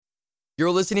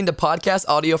You're listening to podcast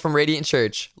audio from Radiant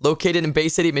Church, located in Bay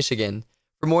City, Michigan.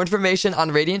 For more information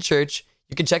on Radiant Church,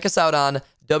 you can check us out on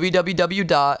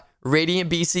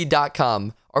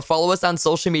www.radiantbc.com or follow us on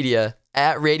social media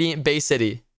at Radiant Bay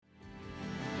City.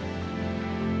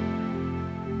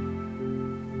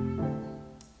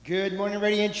 Good morning,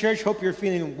 Radiant Church. Hope you're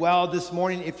feeling well this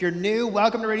morning. If you're new,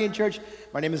 welcome to Radiant Church.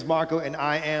 My name is Marco, and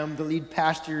I am the lead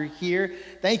pastor here.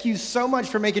 Thank you so much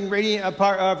for making Radiant a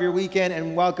part of your weekend,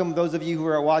 and welcome those of you who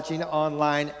are watching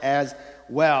online as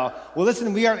well. Well,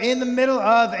 listen, we are in the middle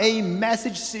of a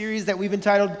message series that we've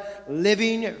entitled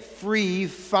Living Free,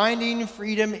 Finding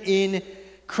Freedom in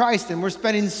Christ. And we're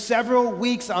spending several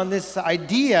weeks on this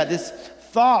idea, this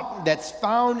thought that's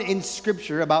found in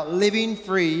Scripture about living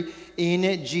free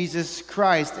in Jesus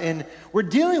Christ. And we're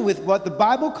dealing with what the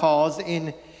Bible calls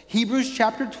in Hebrews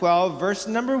chapter 12, verse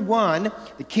number 1,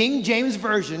 the King James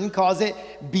Version calls it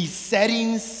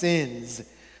besetting sins.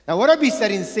 Now, what are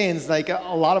besetting sins? Like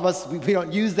a lot of us, we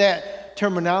don't use that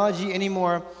terminology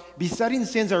anymore. Besetting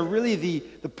sins are really the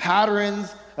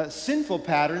patterns, sinful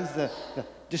patterns, the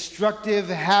destructive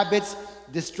habits,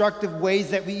 destructive ways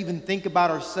that we even think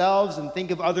about ourselves and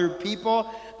think of other people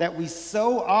that we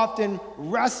so often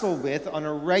wrestle with on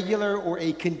a regular or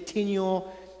a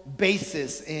continual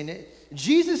basis. And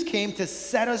Jesus came to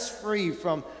set us free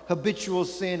from habitual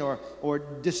sin or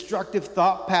destructive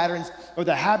thought patterns or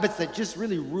the habits that just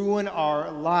really ruin our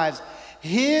lives.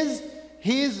 His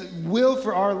will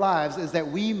for our lives is that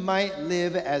we might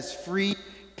live as free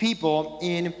people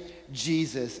in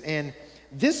Jesus. And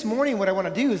this morning, what I want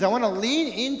to do is I want to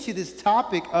lean into this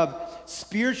topic of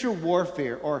spiritual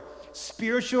warfare or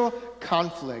spiritual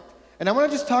conflict. And I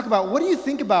want to just talk about, what do you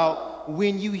think about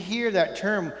when you hear that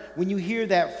term, when you hear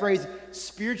that phrase,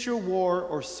 spiritual war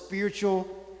or spiritual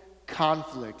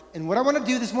conflict? And what I want to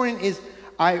do this morning is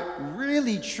I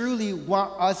really, truly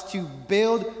want us to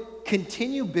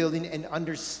continue building an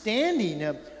understanding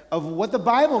of what the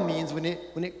Bible means when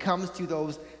it comes to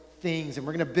those things. And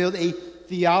we're going to build a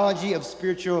theology of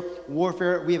spiritual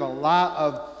warfare. We have a lot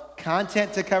of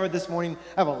content to cover this morning.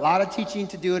 I have a lot of teaching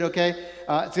to do it, okay? It's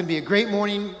going to be a great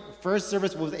morning. First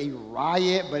service was a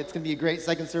riot, but it's going to be a great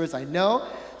second service, I know.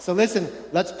 So listen,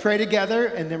 let's pray together,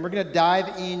 and then we're going to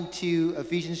dive into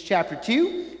Ephesians chapter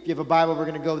 2. If you have a Bible, we're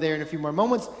going to go there in a few more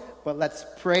moments. But let's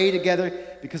pray together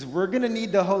because we're going to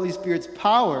need the Holy Spirit's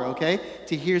power, okay,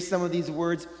 to hear some of these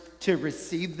words, to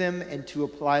receive them, and to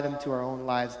apply them to our own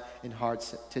lives and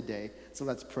hearts today. So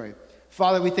let's pray.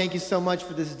 Father, we thank you so much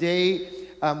for this day.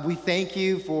 We thank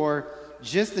you for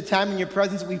just the time in your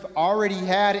presence we've already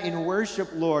had in worship,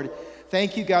 Lord.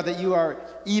 Thank you, God, that you are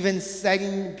even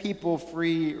setting people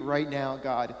free right now,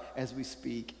 God, as we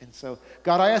speak. And so,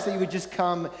 God, I ask that you would just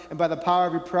come, and by the power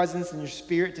of your presence and your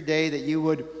spirit today, that you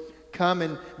would come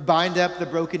and bind up the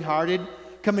brokenhearted,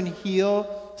 come and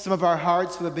heal some of our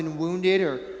hearts who have been wounded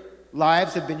or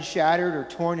lives have been shattered or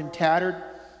torn and tattered.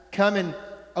 Come and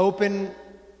open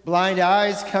blind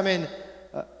eyes, come and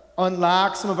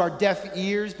unlock some of our deaf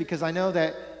ears, because I know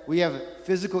that we have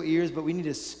physical ears, but we need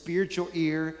a spiritual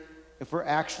ear if we're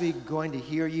actually going to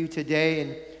hear you today.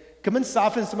 And come and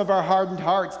soften some of our hardened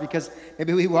hearts, because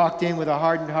maybe we walked in with a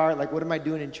hardened heart, like, what am I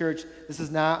doing in church? This is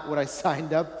not what I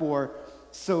signed up for.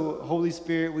 So, Holy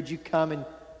Spirit, would you come and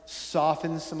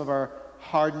soften some of our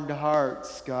hardened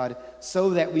hearts, God,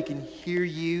 so that we can hear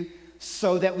you,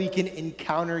 so that we can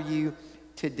encounter you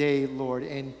today, Lord.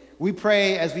 And we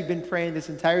pray, as we've been praying this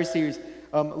entire series,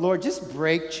 Lord, just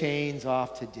break chains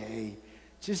off today.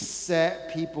 Just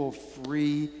set people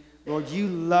free. Lord, you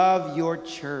love your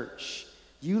church.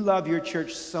 You love your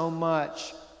church so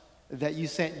much that you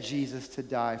sent Jesus to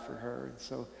die for her. And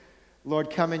so, Lord,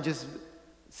 come and just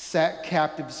set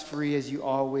captives free as you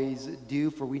always do,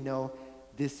 for we know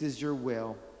this is your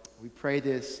will. We pray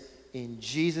this in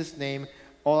Jesus' name.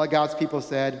 All of God's people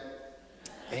said,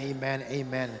 amen,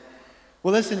 amen.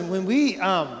 Well, listen, when we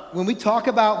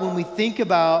think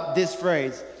about this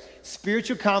phrase,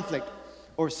 spiritual conflict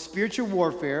or spiritual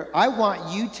warfare, I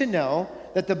want you to know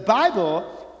that the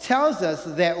Bible tells us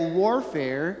that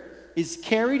warfare is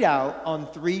carried out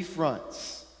on three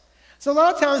fronts. So a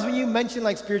lot of times when you mention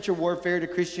like spiritual warfare to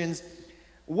Christians,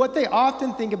 what they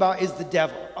often think about is the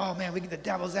devil. Oh man, the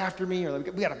devil's after me, or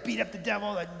we got to beat up the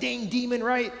devil, that dang demon,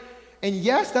 right? And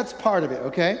yes, that's part of it,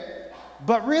 okay?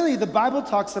 But really, the Bible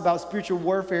talks about spiritual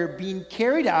warfare being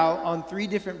carried out on three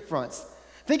different fronts.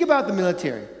 Think about the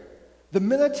military. The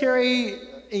military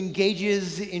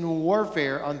engages in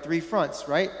warfare on three fronts,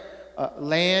 right?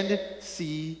 Land,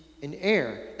 sea, and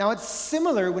air. Now, it's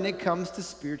similar when it comes to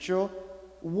spiritual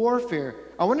warfare.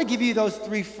 I want to give you those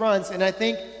three fronts, and I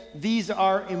think these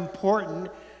are important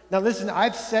Now listen,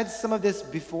 I've said some of this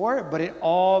before, but it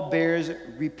all bears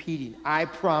repeating. I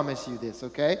promise you this,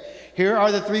 okay? Here are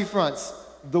the three fronts: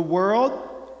 the world,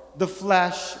 the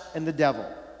flesh, and the devil.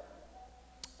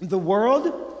 The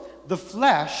world, the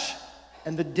flesh,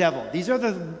 and the devil. These are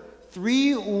the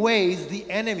three ways the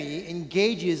enemy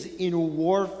engages in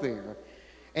warfare.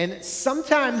 And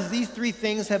sometimes these three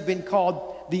things have been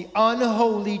called the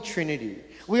unholy Trinity.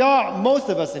 We are, most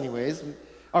of us anyways,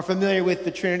 are familiar with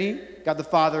the Trinity: God the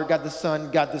Father, God the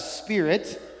Son, God the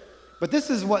Spirit. But this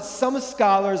is what some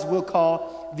scholars will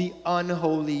call the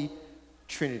unholy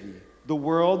Trinity: the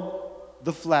world,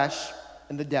 the flesh,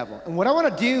 and the devil. And what I want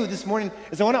to do this morning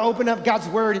is I want to open up God's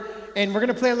Word, and we're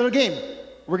going to play a little game.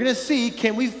 We're going to see,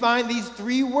 can we find these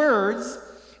three words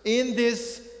in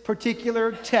this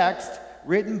particular text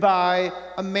written by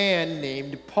a man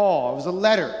named Paul. It was a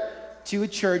letter to a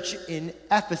church in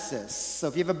Ephesus. So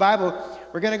if you have a Bible,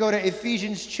 we're going to go to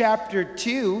Ephesians chapter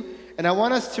 2, and I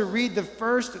want us to read the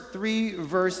first three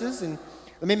verses. And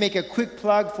let me make a quick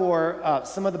plug for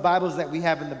some of the Bibles that we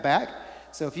have in the back.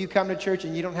 So if you come to church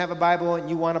and you don't have a Bible and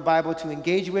you want a Bible to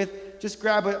engage with, just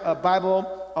grab a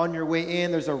Bible on your way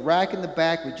in. There's a rack in the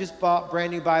back. We just bought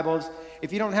brand new Bibles.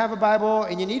 If you don't have a Bible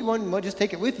and you need one, we'll just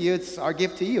take it with you. It's our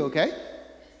gift to you, okay?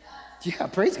 Yeah,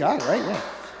 praise God, right? Yeah.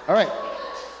 All right.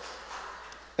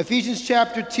 Ephesians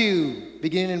chapter 2,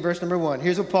 beginning in verse number 1.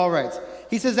 Here's what Paul writes.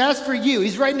 He says, as for you,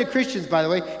 he's writing to Christians, by the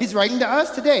way. He's writing to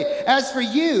us today. As for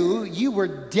you, you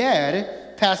were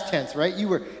dead, past tense, right? You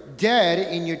were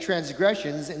dead in your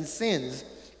transgressions and sins,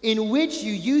 in which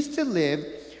you used to live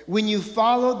when you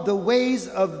followed the ways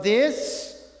of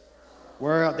this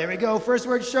world. There we go. First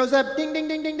word shows up. Ding, ding,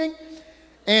 ding, ding, ding.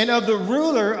 And of the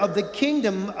ruler of the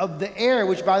kingdom of the air,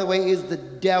 which, by the way, is the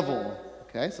devil.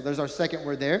 Okay, so there's our second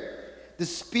word there. The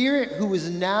spirit who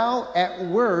is now at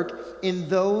work in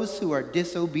those who are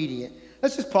disobedient.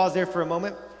 Let's just pause there for a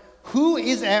moment. Who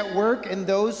is at work in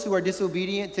those who are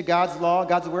disobedient to God's law,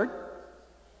 God's word?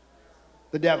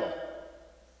 The devil.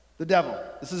 The devil.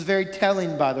 This is very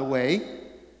telling, by the way,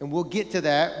 and we'll get to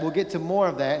that. We'll get to more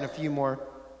of that in a few more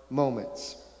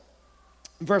moments.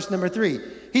 Verse number 3.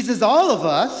 He says, all of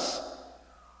us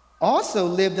also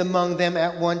lived among them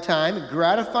at one time,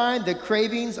 gratifying the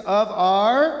cravings of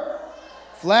our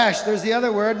flesh. There's the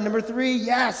other word, number 3.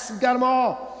 Yes, we've got them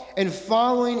all. And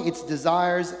following its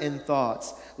desires and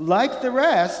thoughts. Like the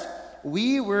rest,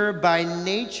 we were by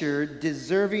nature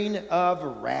deserving of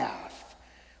wrath.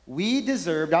 We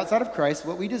deserved, outside of Christ,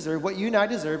 what we deserve, what you and I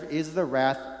deserve, is the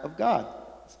wrath of God.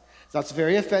 So that's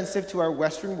very offensive to our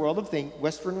Western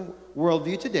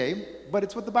worldview today, but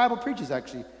it's what the Bible preaches,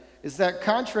 actually. Is that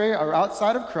contrary or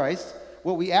outside of Christ,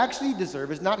 what we actually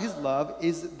deserve is not his love,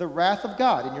 is the wrath of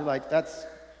God. And you're like, that's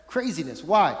craziness.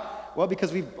 Why? Well,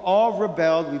 because we've all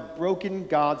rebelled, we've broken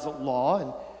God's law,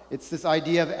 and it's this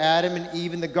idea of Adam and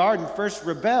Eve in the garden first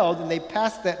rebelled, and they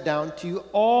passed that down to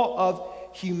all of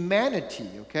humanity,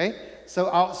 okay? So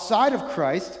outside of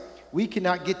Christ, we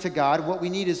cannot get to God. What we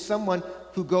need is someone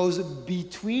who goes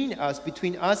between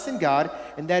us and God,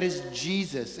 and that is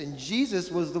Jesus. And Jesus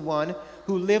was the one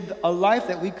who lived a life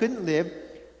that we couldn't live.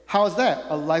 How is that?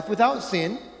 A life without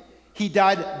sin. He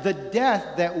died the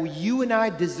death that you and I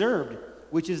deserved,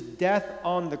 which is death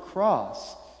on the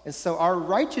cross. And so our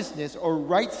righteousness or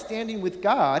right standing with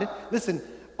God, listen,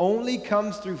 only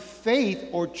comes through faith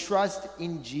or trust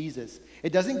in Jesus.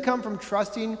 It doesn't come from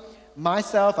trusting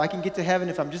myself. I can get to heaven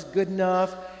if I'm just good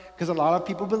enough, because a lot of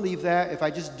people believe that if I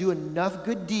just do enough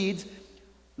good deeds.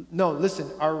 No, listen,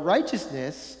 our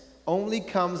righteousness only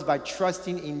comes by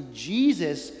trusting in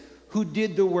Jesus who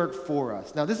did the work for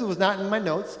us. Now, this was not in my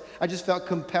notes. I just felt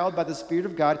compelled by the Spirit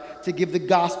of God to give the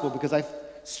gospel, because I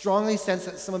strongly sense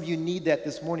that some of you need that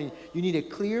this morning. You need a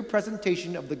clear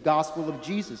presentation of the gospel of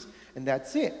Jesus, and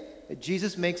that's it. That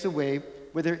Jesus makes a way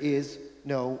where there is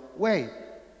no way.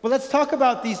 But let's talk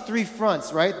about these three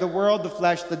fronts, right? The world, the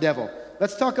flesh, the devil.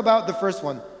 Let's talk about the first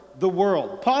one, the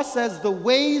world. Paul says the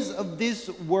ways of this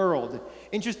world.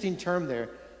 Interesting term there.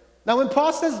 Now, when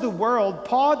Paul says the world,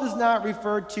 Paul does not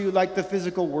refer to like the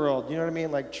physical world. You know what I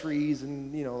mean? Like trees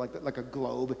and, like a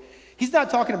globe. He's not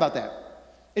talking about that.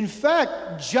 In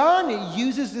fact, John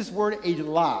uses this word a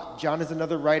lot. John is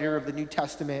another writer of the New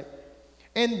Testament.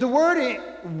 And the word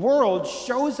world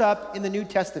shows up in the New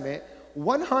Testament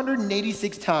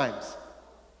 186 times.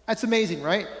 That's amazing,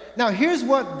 right? Now, here's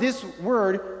what this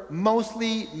word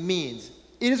mostly means.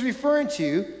 It is referring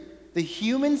to the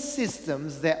human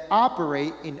systems that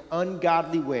operate in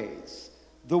ungodly ways.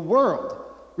 The world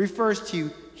refers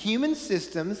to human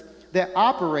systems that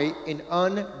operate in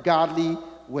ungodly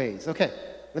ways. Okay,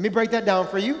 let me break that down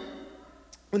for you.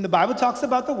 When the Bible talks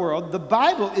about the world, the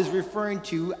Bible is referring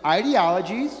to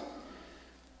ideologies,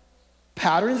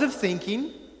 patterns of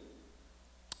thinking,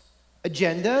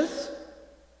 agendas,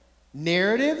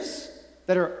 narratives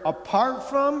that are apart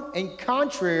from and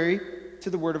contrary to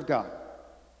the Word of God.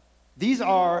 These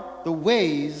are the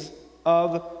ways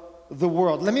of the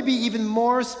world. Let me be even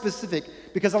more specific,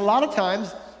 because a lot of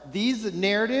times these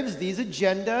narratives, these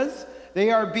agendas,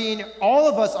 all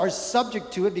of us are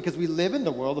subject to it because we live in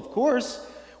the world, of course.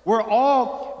 We're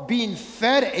all being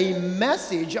fed a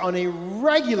message on a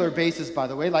regular basis, by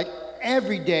the way, like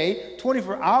every day,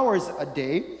 24 hours a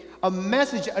day, a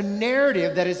message, a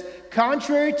narrative that is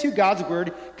contrary to God's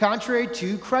word, contrary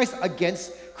to Christ,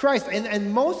 against Christ.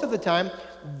 And most of the time,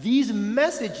 these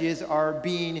messages are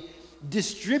being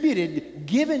distributed,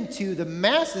 given to the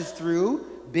masses through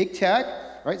big tech,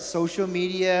 right? Social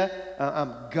media,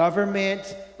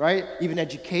 government, right? Even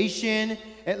education.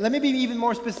 And let me be even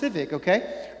more specific,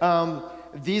 okay?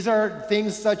 These are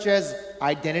things such as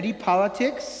identity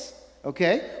politics,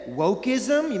 okay?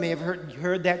 Wokeism, you may have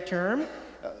heard that term.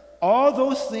 All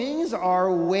those things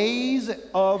are ways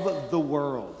of the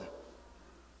world.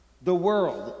 The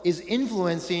world is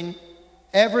influencing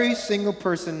every single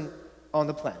person on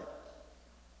the planet.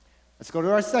 Let's go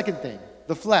to our second thing,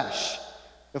 the flesh.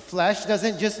 The flesh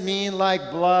doesn't just mean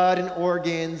like blood and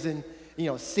organs and,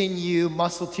 sinew,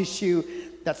 muscle tissue.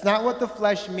 That's not what the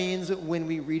flesh means when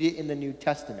we read it in the New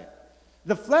Testament.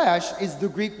 The flesh is the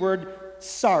Greek word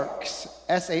sarx,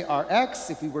 S-A-R-X,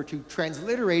 if we were to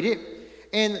transliterate it.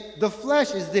 And the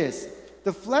flesh is this.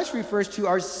 The flesh refers to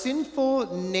our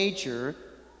sinful nature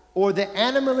or the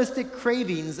animalistic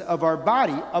cravings of our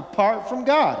body apart from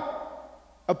God.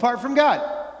 Apart from God.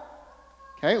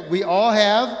 Okay, we all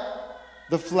have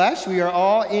the flesh. We are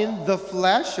all in the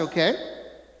flesh, okay?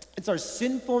 It's our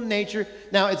sinful nature.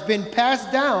 Now, it's been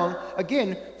passed down,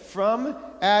 again, from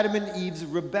Adam and Eve's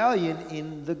rebellion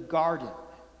in the garden.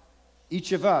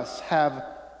 Each of us have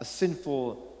a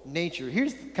sinful nature.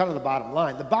 Here's kind of the bottom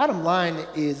line. The bottom line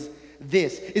is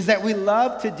this, is that we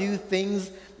love to do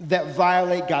things that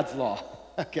violate God's law,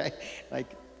 okay? Like,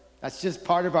 that's just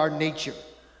part of our nature.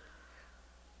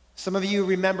 Some of you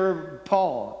remember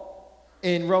Paul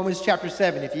in Romans chapter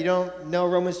 7. If you don't know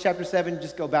Romans chapter 7,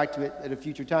 just go back to it at a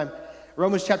future time.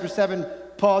 Romans chapter 7,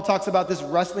 Paul talks about this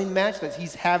wrestling match that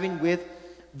he's having with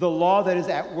the law that is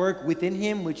at work within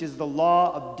him, which is the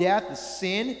law of death. The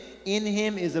sin in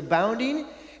him is abounding.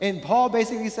 And Paul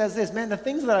basically says this, man, the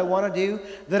things that I want to do,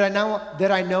 that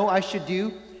I know I should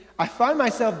do, I find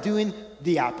myself doing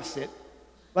the opposite.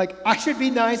 Like, I should be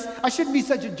nice. I shouldn't be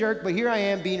such a jerk, but here I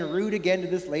am being rude again to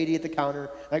this lady at the counter,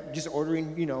 like just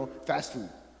ordering, fast food.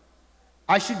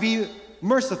 I should be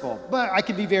merciful, but I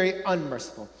can be very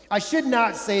unmerciful. I should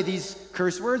not say these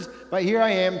curse words, but here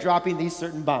I am dropping these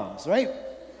certain bombs, right?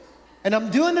 And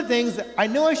I'm doing the things that I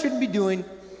know I shouldn't be doing,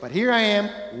 but here I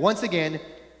am, once again,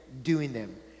 doing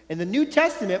them. In the New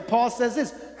Testament, Paul says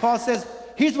this. Paul says,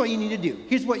 here's what you need to do.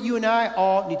 Here's what you and I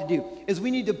all need to do, is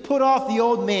we need to put off the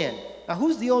old man. Now,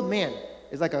 who's the old man?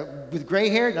 Is like with gray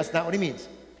hair? That's not what he means.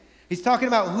 He's talking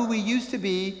about who we used to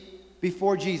be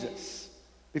before Jesus,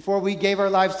 before we gave our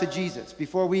lives to Jesus,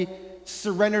 before we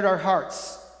surrendered our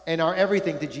hearts and our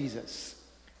everything to Jesus,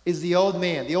 is the old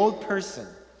man, the old person.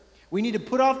 We need to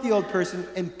put off the old person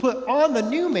and put on the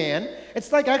new man.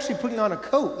 It's like actually putting on a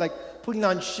coat, like putting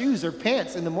on shoes or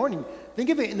pants in the morning. Think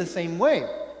of it in the same way.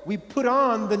 We put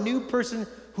on the new person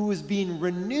who is being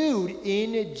renewed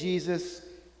in Jesus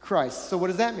Christ. So what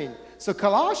does that mean? So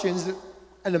Colossians,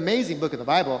 an amazing book of the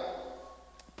Bible,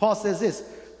 Paul says this,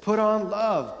 put on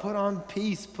love, put on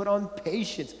peace, put on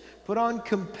patience, put on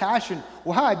compassion.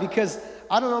 Why? Because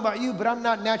I don't know about you, but I'm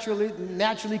not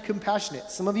naturally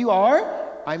compassionate. Some of you are.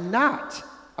 I'm not.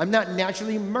 I'm not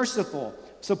naturally merciful.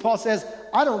 So Paul says,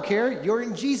 I don't care. You're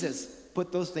in Jesus.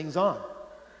 Put those things on.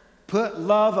 Put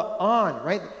love on,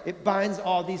 right? It binds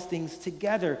all these things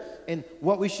together. And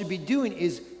what we should be doing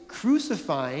is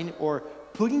crucifying or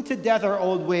putting to death our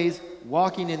old ways,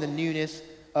 walking in the newness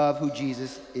of who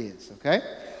Jesus is, okay?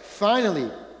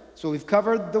 Finally, so we've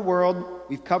covered the world,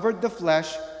 we've covered the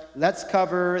flesh, let's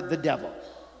cover the devil.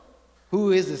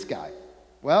 Who is this guy?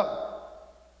 Well,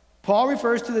 Paul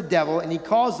refers to the devil and he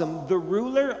calls him the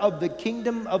ruler of the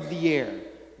kingdom of the air.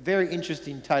 Very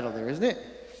interesting title there, isn't it?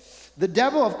 The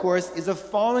devil, of course, is a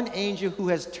fallen angel who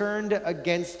has turned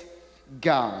against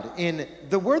God. And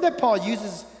the word that Paul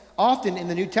uses often in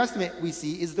the New Testament we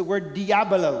see is the word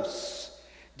diabolos.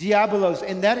 Diabolos,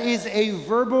 and that is a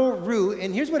verbal root,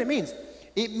 and here's what it means.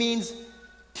 It means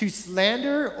to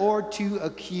slander or to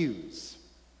accuse.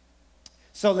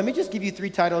 So let me just give you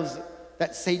three titles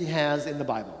that Satan has in the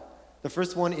Bible. The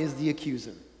first one is the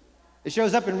accuser. It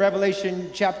shows up in Revelation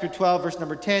chapter 12, verse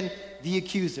number 10, the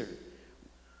accuser.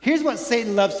 Here's what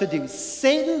Satan loves to do.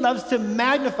 Satan loves to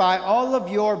magnify all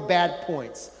of your bad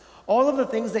points, all of the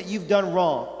things that you've done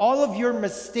wrong, all of your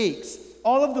mistakes,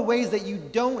 all of the ways that you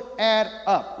don't add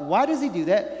up. Why does he do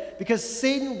that? Because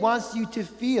Satan wants you to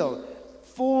feel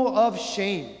full of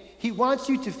shame. He wants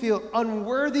you to feel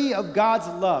unworthy of God's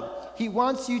love. He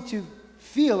wants you to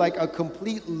feel like a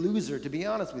complete loser, to be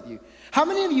honest with you. How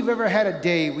many of you have ever had a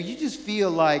day where you just feel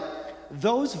like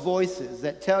those voices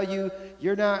that tell you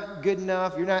you're not good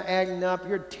enough, you're not acting up,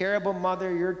 you're a terrible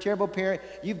mother, you're a terrible parent,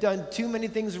 you've done too many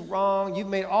things wrong, you've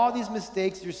made all these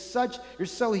mistakes, you're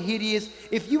so hideous.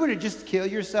 If you were to just kill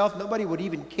yourself, nobody would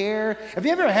even care. Have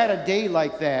you ever had a day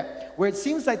like that where it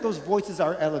seems like those voices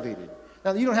are elevated?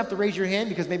 Now, you don't have to raise your hand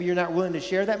because maybe you're not willing to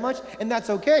share that much, and that's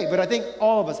okay, but I think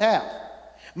all of us have.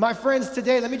 My friends,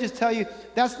 today, let me just tell you,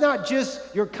 that's not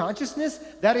just your consciousness,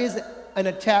 that is an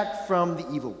attack from the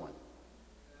evil one.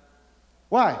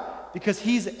 Why? Because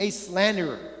he's a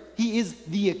slanderer. He is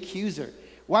the accuser.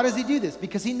 Why does he do this?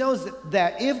 Because he knows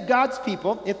that if God's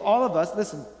people, if all of us,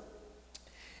 listen,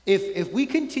 if we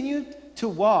continue to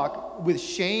walk with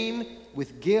shame,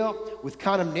 with guilt, with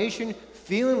condemnation,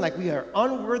 feeling like we are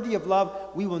unworthy of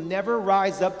love, we will never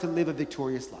rise up to live a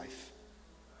victorious life.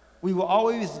 We will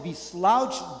always be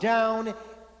slouched down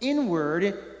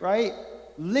inward, right?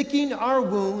 Licking our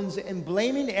wounds and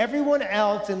blaming everyone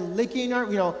else and licking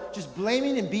our, just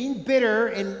blaming and being bitter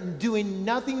and doing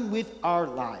nothing with our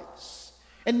lives.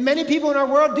 And many people in our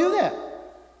world do that.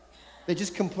 They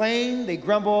just complain, they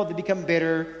grumble, they become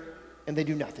bitter, and they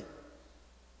do nothing.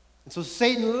 And so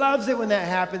Satan loves it when that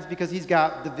happens because he's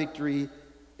got the victory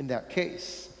in that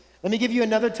case. Let me give you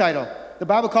another title. The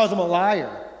Bible calls him a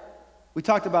liar. We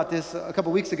talked about this a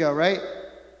couple weeks ago, right?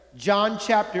 John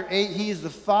chapter 8, he is the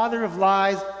father of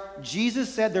lies.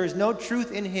 Jesus said there is no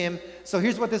truth in him. So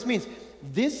here's what this means.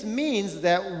 This means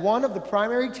that one of the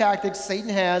primary tactics Satan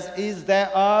has is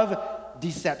that of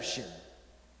deception.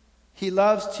 He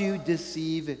loves to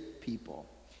deceive people.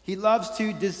 He loves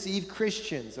to deceive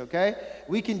Christians, okay?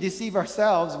 We can deceive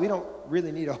ourselves. We don't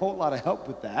really need a whole lot of help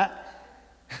with that.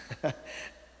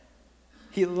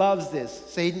 He loves this.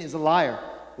 Satan is a liar.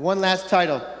 One last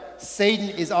title. Satan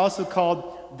is also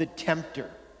called the tempter.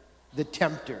 The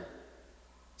tempter.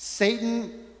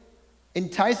 Satan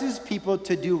entices people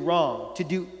to do wrong, to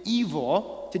do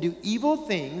evil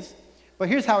things. But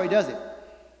here's how he does it.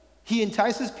 He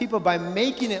entices people by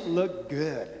making it look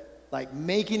good, like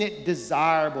making it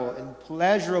desirable and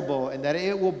pleasurable, and that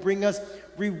it will bring us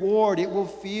reward. It will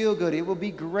feel good. It will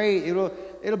be great.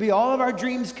 It'll be all of our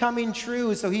dreams coming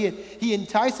true. So he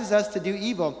entices us to do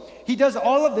evil. He does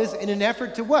all of this in an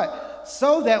effort to what?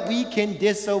 So that we can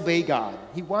disobey God.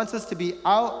 He wants us to be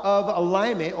out of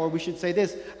alignment, or we should say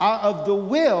this, out of the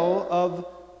will of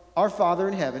our Father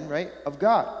in heaven, right? Of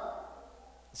God.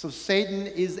 So Satan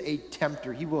is a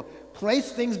tempter. He will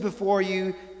place things before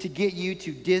you to get you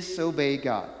to disobey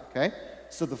God, okay?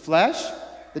 So the flesh,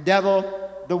 the devil,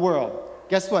 the world.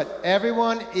 Guess what?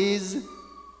 Everyone is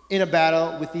in a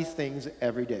battle with these things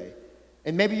every day.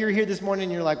 And maybe you're here this morning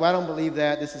and you're like, well, I don't believe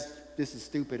that. This is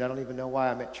stupid. I don't even know why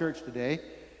I'm at church today.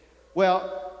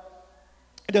 Well,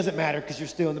 it doesn't matter because you're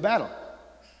still in the battle.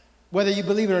 Whether you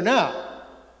believe it or not,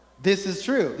 this is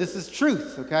true. This is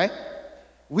truth, okay?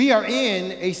 We are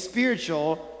in a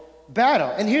spiritual battle.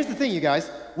 And here's the thing, you guys.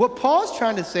 What Paul's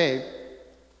trying to say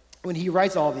when he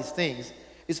writes all these things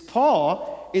is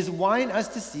Paul is wanting us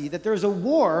to see that there's a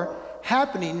war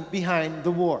happening behind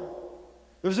the war.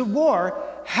 There's a war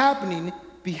happening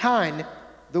behind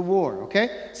the war,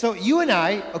 okay? So you and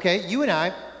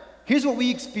I, here's what we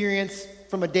experience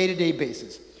from a day-to-day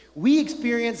basis. We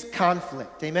experience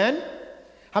conflict, amen?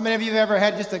 How many of you have ever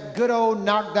had just a good old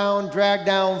knockdown,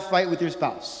 drag-down fight with your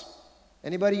spouse?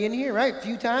 Anybody in here, right? A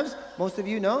few times? Most of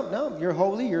you, no, you're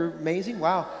holy, you're amazing,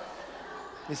 wow.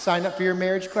 You signed up for your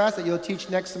marriage class that you'll teach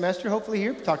next semester, hopefully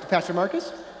here. Talk to Pastor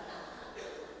Marcus.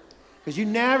 Because you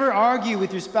never argue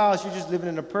with your spouse. You're just living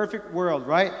in a perfect world,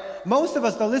 right? Most of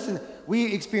us, though, listen,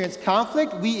 we experience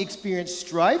conflict. We experience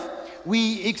strife.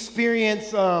 We experience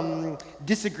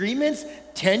disagreements,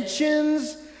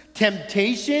 tensions,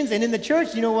 temptations. And in the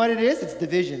church, you know what it is? It's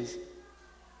divisions.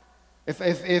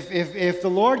 If the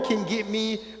Lord can get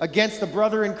me against a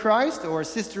brother in Christ or a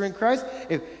sister in Christ,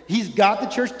 if he's got the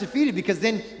church defeated, because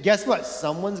then guess what?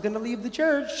 Someone's going to leave the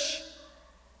church.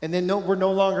 And then we're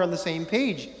no longer on the same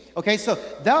page. Okay, so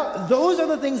those are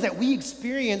the things that we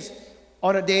experience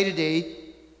on a day-to-day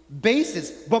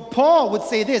basis. But Paul would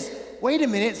say this, wait a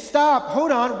minute, stop,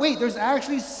 hold on, wait, there's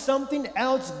actually something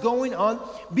else going on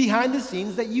behind the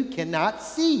scenes that you cannot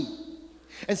see.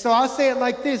 And so I'll say it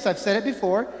like this. I've said it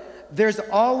before. There's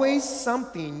always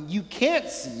something you can't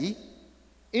see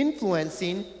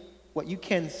influencing what you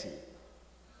can see.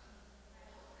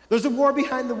 There's a war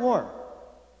behind the war.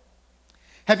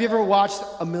 Have you ever watched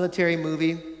a military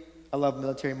movie? I love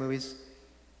military movies.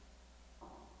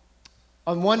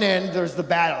 On one end, there's the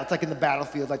battle. It's like in the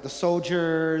battlefield, like the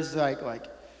soldiers,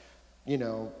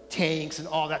 tanks and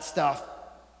all that stuff.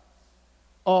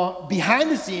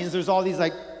 Behind the scenes, there's all these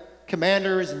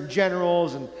commanders and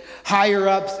generals and higher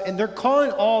ups, and they're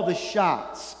calling all the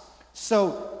shots.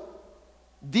 So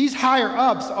these higher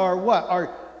ups are what?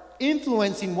 Are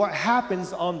influencing what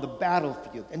happens on the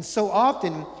battlefield. And so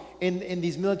often in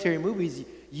these military movies,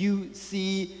 you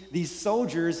see these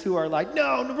soldiers who are like,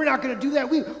 no, we're not going to do that.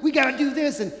 We got to do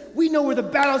this, and we know where the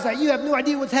battle's at. You have no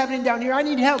idea what's happening down here. I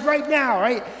need help right now,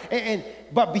 right?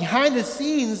 But behind the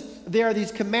scenes, there are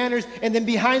these commanders, and then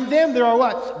behind them, there are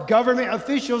what? Government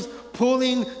officials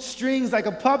pulling strings like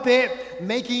a puppet,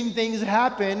 making things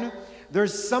happen.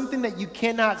 There's something that you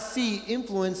cannot see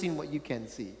influencing what you can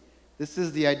see. This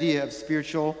is the idea of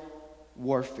spiritual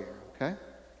warfare, okay?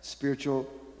 Spiritual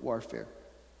warfare.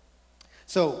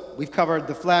 So we've covered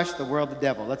the flesh, the world, the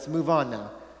devil. Let's move on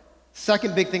now.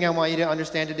 Second big thing I want you to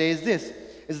understand today is this,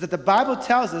 is that the Bible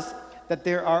tells us that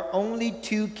there are only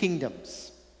 2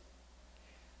 kingdoms.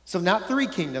 So not 3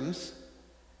 kingdoms,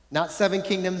 not 7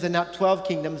 kingdoms, and not 12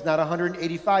 kingdoms, not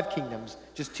 185 kingdoms,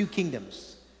 just 2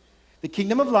 kingdoms. The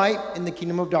kingdom of light and the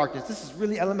kingdom of darkness. This is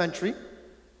really elementary,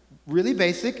 really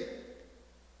basic,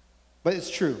 but it's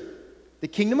true. The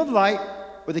kingdom of light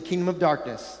or the kingdom of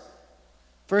darkness.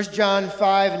 1 John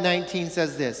 5:19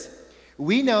 says this,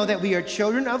 we know that we are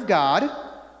children of God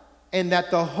and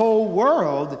that the whole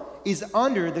world is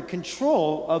under the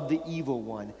control of the evil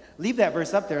one. Leave that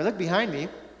verse up there. Look behind me.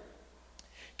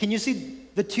 Can you see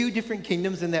the 2 different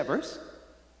kingdoms in that verse?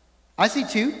 I see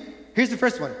 2. Here's the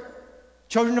first one.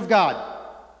 Children of God,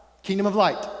 kingdom of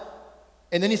light.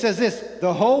 And then he says this,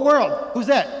 the whole world, who's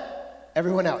that?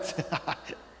 Everyone else.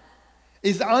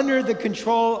 Is under the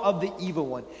control of the evil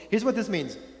one. Here's what this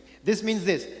means. This means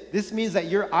this. This means that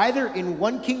you're either in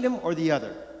one kingdom or the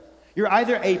other. You're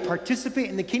either a participant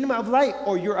in the kingdom of light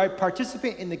or you're a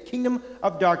participant in the kingdom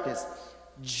of darkness.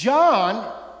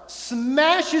 John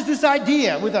smashes this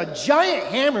idea with a giant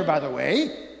hammer, by the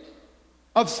way,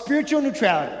 of spiritual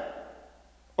neutrality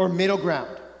or middle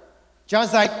ground.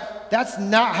 John's like, that's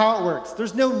not how it works.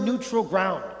 There's no neutral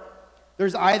ground.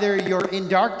 There's either you're in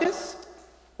darkness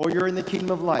or you're in the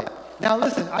kingdom of light. Now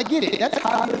listen, I get it. That's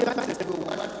highly offensive to a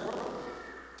Western world.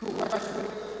 To a Western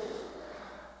world.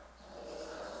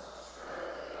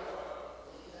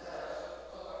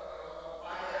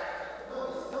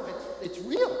 No, it's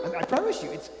real. I promise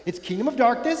you. It's kingdom of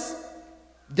darkness,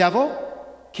 devil,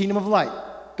 kingdom of light,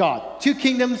 God. 2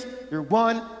 kingdoms, you're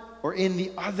one or in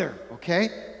the other, okay?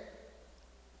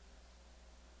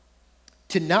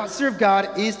 To not serve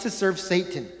God is to serve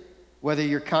Satan, whether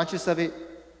you're conscious of it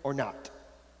or not.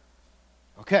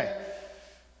 Okay.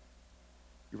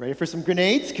 You ready for some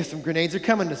grenades? Because some grenades are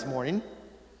coming this morning.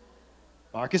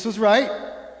 Marcus was right.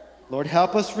 Lord,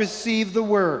 help us receive the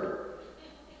word.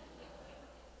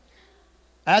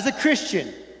 As a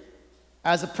Christian,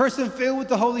 as a person filled with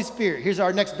the Holy Spirit, here's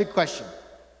our next big question.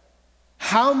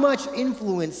 How much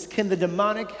influence can the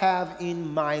demonic have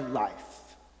in my life?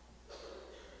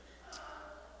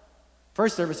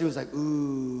 First service, it was like,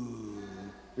 ooh,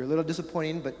 you're a little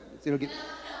disappointing, but it'll get...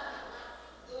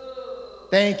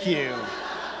 Thank you.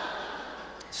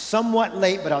 Somewhat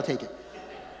late, but I'll take it.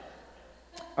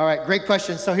 All right, great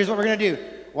question. So here's what we're going to do.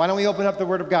 Why don't we open up the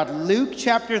Word of God? Luke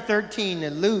chapter 13.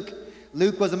 And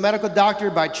Luke was a medical doctor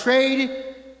by trade.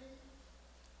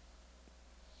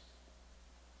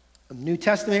 New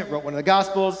Testament, wrote one of the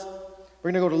Gospels.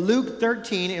 We're going to go to Luke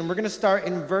 13, and we're going to start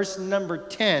in verse number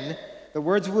 10. The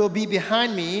words will be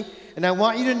behind me, and I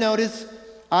want you to notice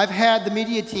I've had the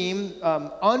media team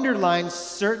underline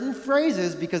certain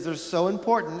phrases because they're so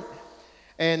important,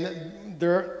 and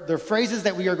they're phrases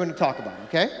that we are going to talk about,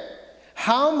 okay?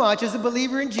 How much, as a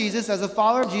believer in Jesus, as a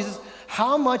follower of Jesus,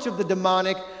 how much of the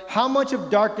demonic, how much of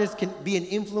darkness can be an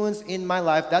influence in my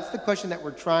life? That's the question that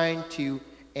we're trying to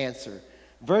answer.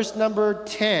 Verse number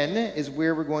 10 is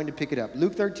where we're going to pick it up.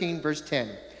 Luke 13, verse 10.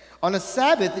 On a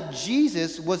Sabbath,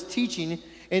 Jesus was teaching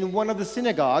in one of the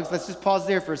synagogues. Let's just pause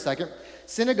there for a second.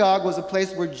 Synagogue was a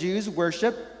place where Jews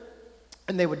worship,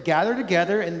 and they would gather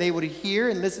together, and they would hear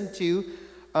and listen to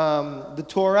the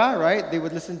Torah, right? They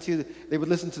would listen to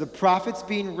the prophets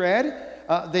being read.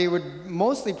 They would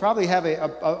mostly probably have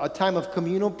a time of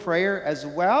communal prayer as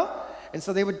well. And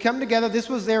so they would come together. This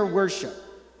was their worship.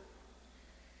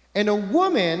 And a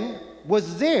woman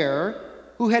was there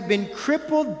who had been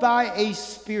crippled by a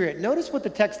spirit. Notice what the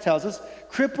text tells us,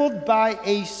 crippled by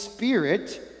a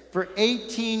spirit for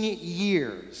 18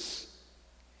 years.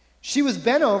 She was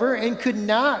bent over and could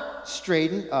not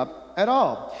straighten up at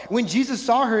all. When Jesus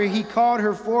saw her, he called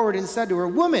her forward and said to her,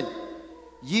 "Woman,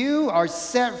 you are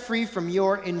set free from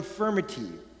your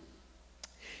infirmity."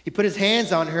 He put his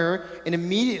hands on her, and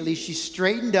immediately she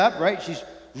straightened up, right?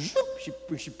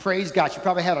 She praised God. She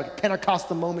probably had a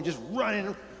Pentecostal moment, just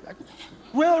running, like,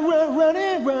 run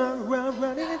in,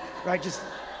 right? Just,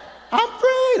 I'm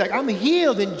free, like I'm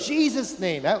healed in Jesus'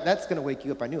 name. That's going to wake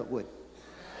you up. I knew it would.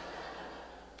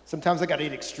 Sometimes I got to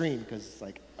get extreme because it's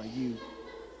like, are you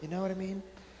know what I mean?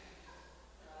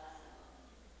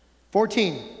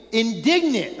 14,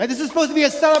 indignant. Right? This is supposed to be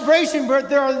a celebration, but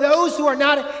there are those who are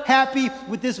not happy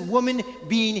with this woman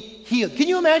being healed. Can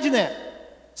you imagine that?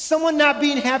 Someone not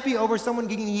being happy over someone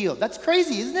getting healed. That's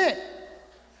crazy, isn't it?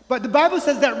 But the Bible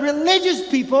says that religious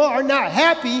people are not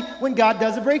happy when God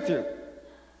does a breakthrough.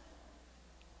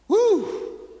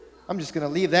 Woo! I'm just going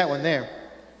to leave that one there.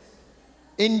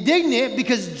 Indignant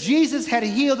because Jesus had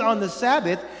healed on the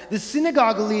Sabbath, the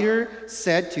synagogue leader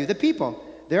said to the people,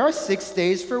 "There are 6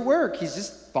 days for work." He's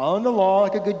just following the law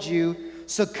like a good Jew.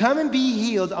 "So come and be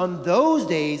healed on those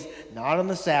days, not on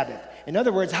the Sabbath." In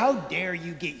other words, how dare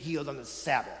you get healed on the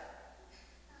Sabbath?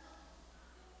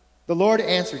 The Lord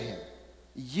answered him,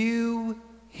 "You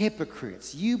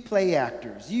hypocrites, you play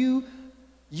actors,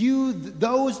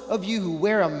 those of you who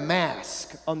wear a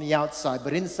mask on the outside,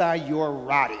 but inside you're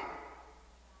rotting.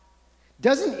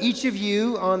 Doesn't each of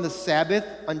you on the Sabbath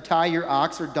untie your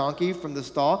ox or donkey from the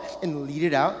stall and lead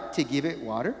it out to give it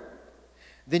water?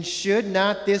 Then should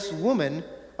not this woman,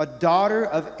 a daughter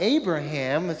of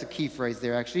Abraham," that's a key phrase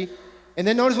there actually, and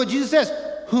then notice what Jesus says,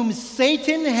 "whom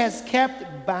Satan has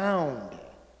kept bound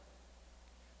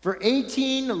for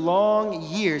 18 long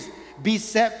years, be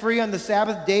set free on the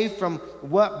Sabbath day from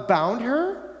what bound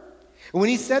her?" When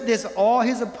he said this, all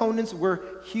his opponents were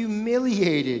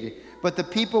humiliated, but the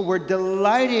people were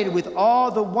delighted with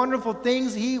all the wonderful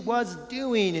things he was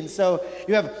doing. And so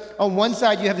you have, on one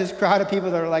side, you have this crowd of people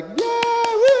that are like,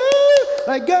 "Yeah, woo!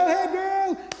 Like, go ahead,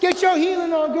 girl. Get your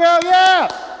healing on, girl, yeah."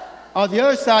 On the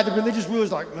other side, the religious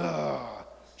rulers are like, "Ugh,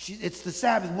 it's the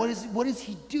Sabbath. What is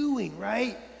he doing,"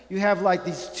 right? You have like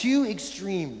these two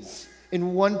extremes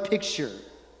in one picture.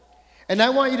 And I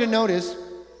want you to notice,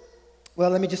 well,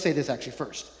 let me just say this actually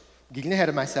first. I'm getting ahead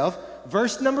of myself.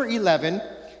 Verse number 11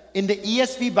 in the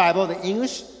ESV Bible, the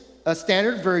English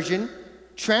Standard Version,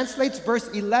 translates verse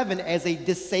 11 as a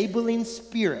disabling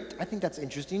spirit. I think that's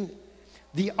interesting.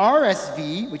 The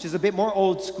RSV, which is a bit more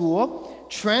old school,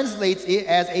 translates it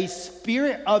as a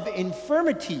spirit of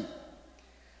infirmity.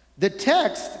 The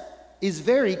text is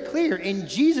very clear, and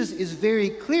Jesus is very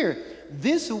clear.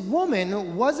 This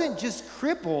woman wasn't just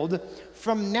crippled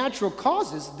from natural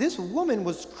causes. This woman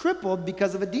was crippled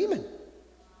because of a demon.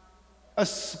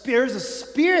 There's a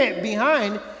spirit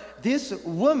behind this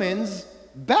woman's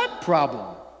back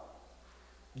problem.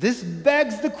 This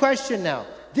begs the question now.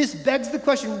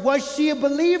 Was she a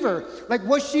believer? Like,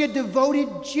 was she a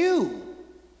devoted Jew?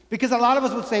 Because a lot of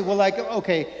us would say, well, like,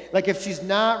 okay, like if she's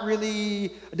not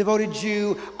really a devoted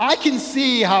Jew, I can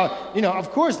see how,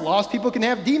 of course, lost people can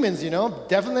have demons,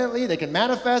 definitely. They can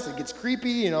manifest, it gets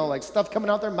creepy, like stuff coming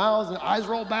out their mouths and eyes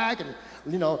roll back and,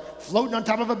 floating on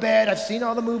top of a bed. I've seen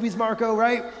all the movies, Marco,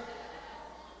 right?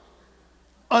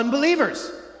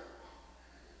 Unbelievers.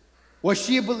 Was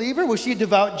she a believer? Was she a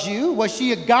devout Jew? Was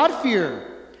she a God-fearer?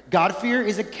 God-fear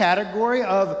is a category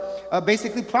of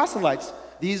basically proselytes.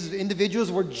 These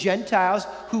individuals were Gentiles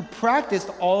who practiced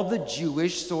all of the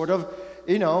Jewish sort of,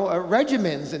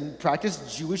 regimens and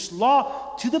practiced Jewish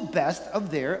law to the best of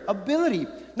their ability.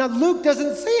 Now, Luke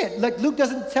doesn't say it. Like, Luke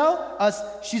doesn't tell us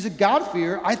she's a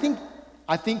God-fearer. I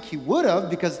think he would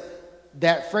have, because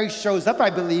that phrase shows up,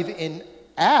 I believe, in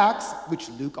Acts, which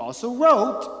Luke also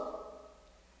wrote.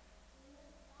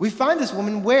 We find this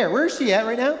woman where? Where is she at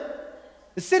right now?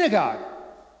 The synagogue.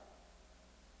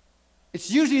 It's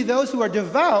usually those who are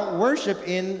devout worship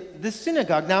in the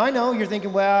synagogue. Now, I know you're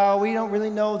thinking, well, we don't really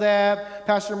know that,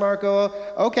 Pastor Marco.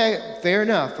 Okay, fair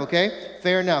enough, okay?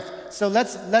 Fair enough. So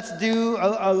let's do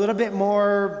a little bit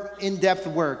more in-depth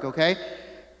work, okay?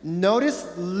 Notice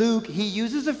Luke, he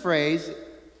uses a phrase,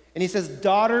 and he says,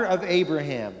 daughter of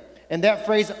Abraham. And that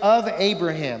phrase, of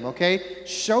Abraham, okay,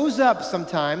 shows up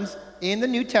sometimes in the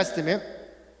New Testament.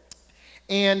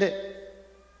 And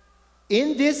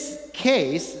in this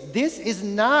case, this is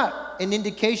not an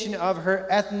indication of her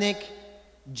ethnic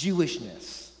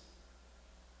Jewishness.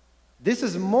 This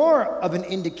is more of an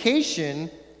indication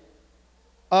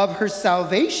of her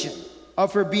salvation.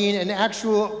 of her being an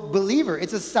actual believer.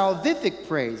 It's a salvific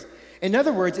praise. In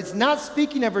other words, it's not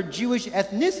speaking of her Jewish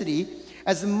ethnicity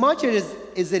as much as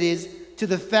it is to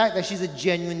the fact that she's a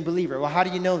genuine believer. Well, how do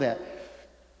you know that?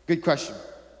 Good question.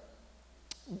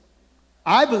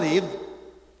 I believe,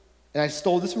 and I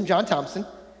stole this from John Thompson,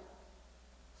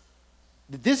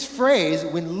 that this phrase,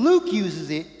 when Luke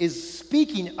uses it, is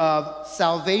speaking of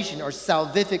salvation or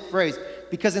salvific phrase.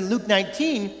 Because in Luke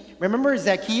 19, remember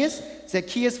Zacchaeus?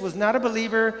 Zacchaeus was not a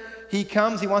believer. He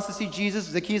comes, he wants to see Jesus.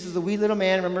 Zacchaeus is a wee little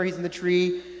man. Remember, he's in the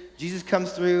tree. Jesus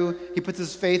comes through. He puts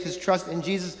his faith, his trust in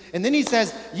Jesus. And then he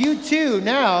says, you too,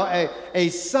 now a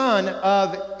son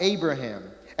of Abraham.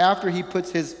 After he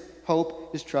puts his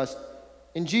hope, his trust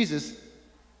in Jesus.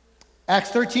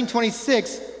 Acts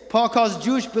 13:26, Paul calls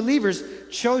Jewish believers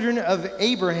children of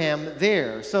Abraham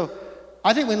there. So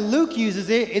I think when Luke uses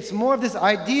it, it's more of this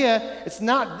idea, it's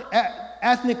not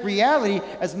ethnic reality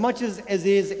as much as it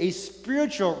is a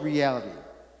spiritual reality.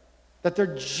 That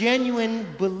they're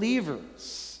genuine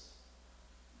believers.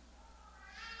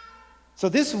 So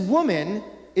this woman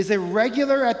is a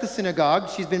regular at the synagogue.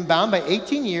 She's been bound by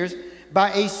 18 years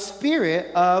by a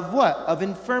spirit of what? Of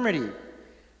infirmity.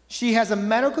 She has a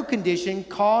medical condition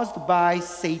caused by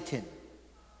Satan.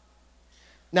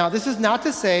 Now, this is not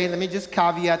to say, let me just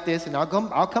caveat this, and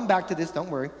I'll come back to this, don't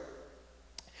worry.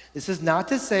 This is not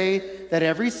to say that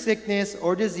every sickness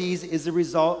or disease is a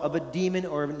result of a demon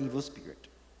or of an evil spirit.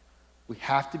 We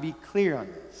have to be clear on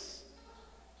this.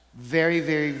 Very,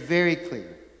 very, very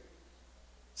clear.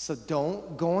 So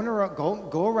don't go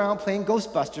around playing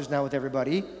Ghostbusters now with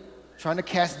everybody, trying to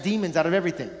cast demons out of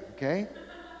everything, okay?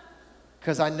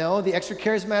 Because I know the extra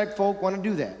charismatic folk want to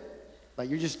do that. Like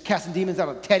you're just casting demons out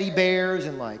of teddy bears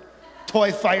and like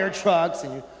toy fire trucks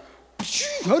and you're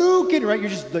Hadouken, right? You're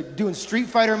just like doing Street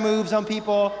Fighter moves on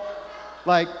people.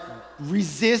 Like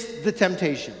resist the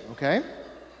temptation, okay?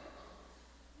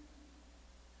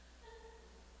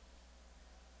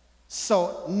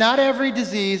 So not every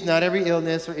disease, not every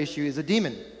illness or issue is a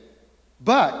demon.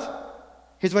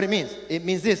 But here's what it means. It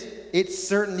means this. It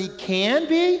certainly can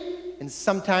be, and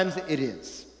sometimes it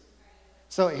is.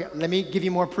 So here, let me give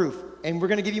you more proof. And we're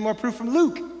going to give you more proof from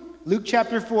Luke. Luke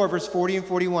chapter 4, verse 40 and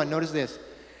 41. Notice this.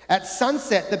 At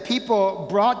sunset, the people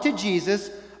brought to Jesus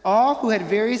all who had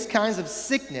various kinds of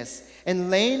sickness,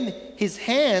 and laying his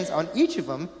hands on each of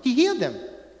them, he healed them.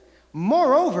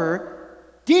 Moreover,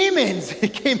 demons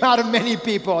came out of many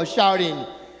people, shouting,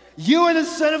 "You are the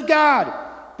Son of God!"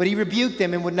 But he rebuked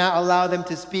them and would not allow them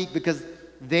to speak because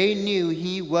they knew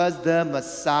he was the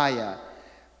Messiah.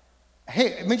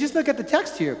 Hey, I mean, just look at the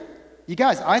text here. You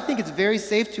guys, I think it's very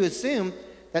safe to assume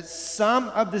that some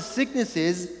of the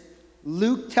sicknesses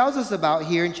Luke tells us about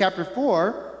here in chapter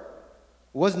 4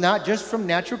 was not just from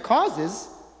natural causes,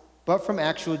 but from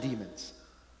actual demons.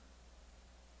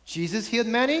 Jesus healed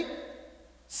many.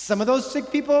 Some of those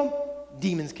sick people,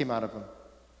 demons came out of them.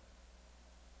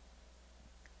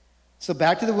 So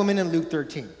back to the woman in Luke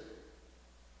 13.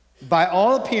 By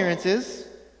all appearances,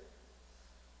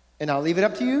 and I'll leave it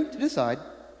up to you to decide,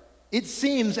 it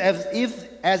seems as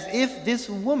if this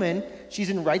woman, she's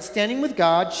in right standing with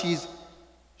God, she's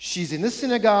in the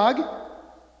synagogue,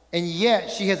 and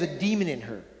yet she has a demon in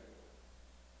her.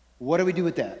 What do we do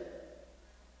with that?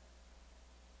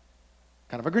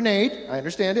 Kind of a grenade, I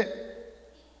understand it.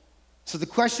 So the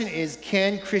question is,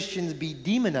 can Christians be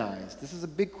demonized? This is a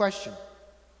big question.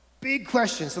 Big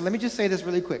question. So let me just say this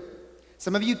really quick.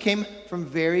 Some of you came from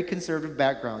very conservative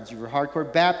backgrounds. You were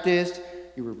hardcore Baptist,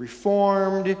 you were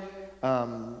Reformed,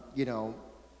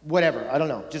 whatever, I don't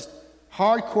know. Just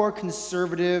hardcore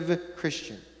conservative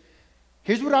Christian.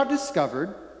 Here's what I've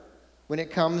discovered when it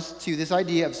comes to this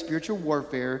idea of spiritual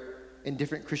warfare in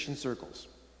different Christian circles.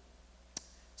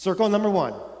 Circle number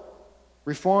one,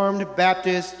 Reformed,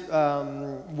 Baptist,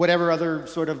 whatever other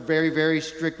sort of very, very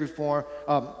strict reform,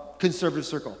 conservative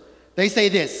circle. They say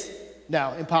this,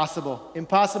 no, impossible.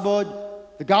 Impossible.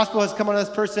 The gospel has come on this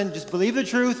person. Just believe the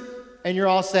truth and you're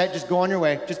all set. Just go on your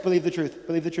way. Just believe the truth.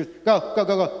 Believe the truth. Go, go,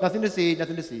 go, go. Nothing to see,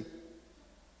 nothing to see.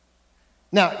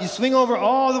 Now, you swing over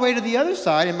all the way to the other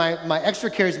side, and my extra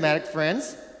charismatic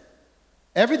friends,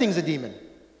 everything's a demon.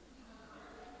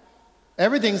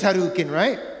 Everything's Hadouken,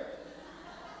 right?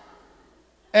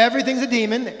 Everything's a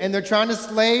demon, and they're trying to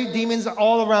slay demons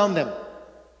all around them.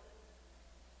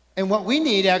 And what we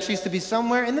need actually is to be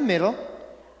somewhere in the middle,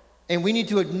 and we need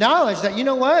to acknowledge that, you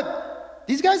know what?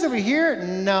 These guys over here,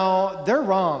 no, they're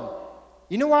wrong.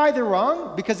 You know why they're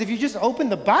wrong? Because if you just open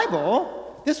the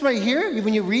Bible, this right here,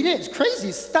 when you read it, it's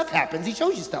crazy. Stuff happens. He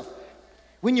shows you stuff.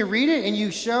 When you read it and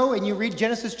you read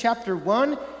Genesis chapter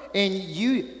 1, and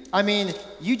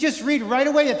you just read right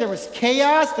away that there was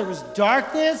chaos, there was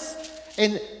darkness,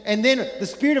 and then the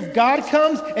Spirit of God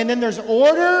comes, and then there's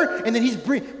order, and then he's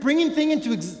bringing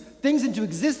things into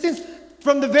existence.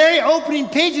 From the very opening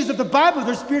pages of the Bible,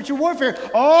 there's spiritual warfare.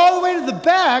 All the way to the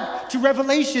back to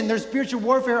Revelation, there's spiritual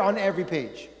warfare on every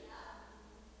page.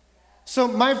 So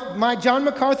my John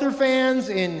MacArthur fans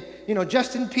and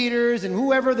Justin Peters and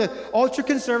whoever, the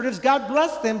ultra-conservatives, God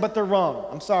bless them, but they're wrong.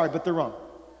 I'm sorry, but they're wrong.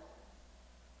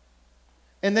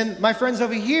 And then my friends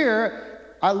over here,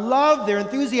 I love their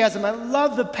enthusiasm. I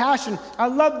love the passion. I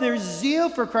love their zeal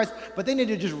for Christ, but they need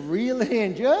to just reel it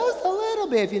in just a little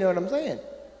bit, if you know what I'm saying.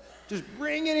 Just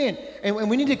bring it in. And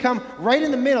we need to come right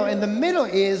in the middle. And the middle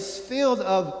is filled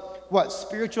of what?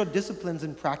 Spiritual disciplines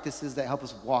and practices that help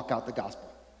us walk out the gospel.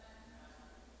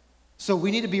 So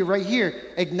we need to be right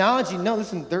here, acknowledging, no,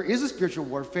 listen, there is a spiritual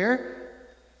warfare.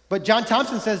 But John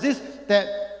Thompson says this, that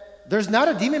there's not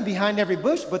a demon behind every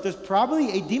bush, but there's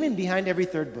probably a demon behind every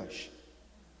third bush.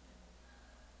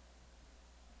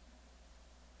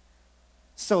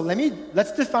 So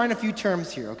let's define a few terms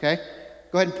here, okay?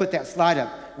 Go ahead and put that slide up.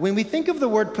 When we think of the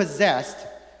word possessed,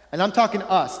 and I'm talking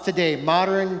us today,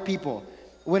 modern people,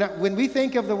 when we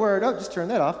think of the word, just turn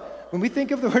that off. When we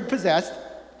think of the word possessed,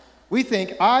 we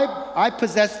think, I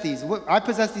possess these. I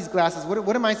possess these glasses.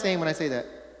 What am I saying when I say that?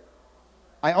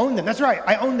 I own them. That's right,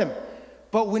 I own them.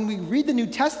 But when we read the New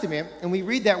Testament and we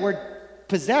read that word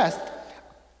possessed,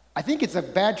 I think it's a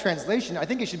bad translation. I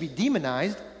think it should be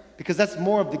demonized because that's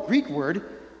more of the Greek word.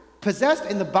 Possessed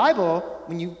in the Bible,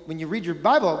 when you read your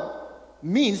Bible,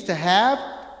 means to have,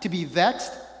 to be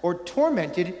vexed, or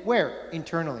tormented, where?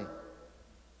 Internally.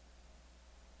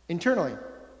 Internally.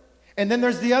 And then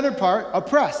there's the other part,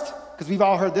 oppressed, because we've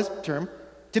all heard this term.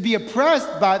 To be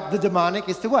oppressed by the demonic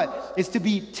is to what? Is to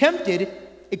be tempted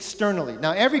externally.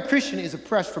 Now, every Christian is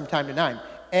oppressed from time to time.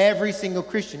 Every single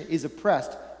Christian is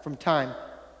oppressed from time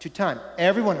to time.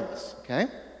 Every one of us, okay?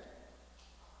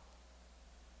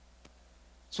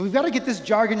 So we've got to get this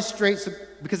jargon straight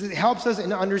because it helps us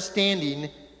in understanding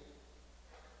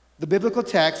the biblical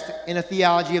text and a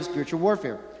theology of spiritual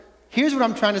warfare. Here's what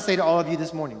I'm trying to say to all of you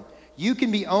this morning. You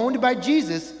can be owned by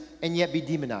Jesus and yet be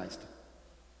demonized.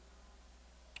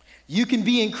 You can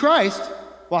be in Christ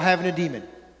while having a demon.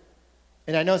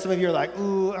 And I know some of you are like,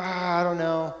 I don't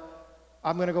know.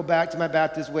 I'm going to go back to my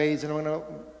Baptist ways and I'm going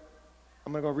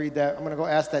to go read that. I'm going to go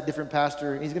ask that different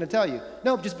pastor and he's going to tell you,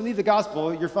 no, just believe the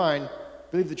gospel. You're fine.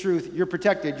 Believe the truth, you're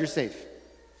protected, you're safe.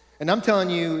 And I'm telling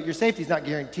you, your safety is not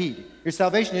guaranteed. Your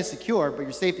salvation is secure, but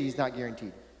your safety is not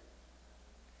guaranteed.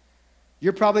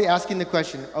 You're probably asking the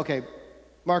question, okay,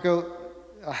 Marco,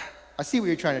 I see what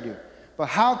you're trying to do, but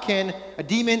how can a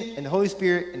demon and the Holy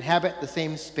Spirit inhabit the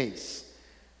same space?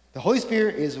 The Holy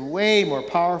Spirit is way more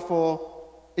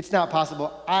powerful. It's not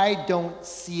possible. I don't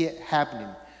see it happening.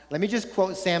 Let me just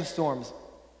quote Sam Storms.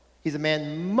 He's a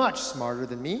man much smarter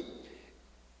than me.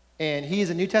 And he is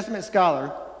a New Testament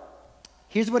scholar.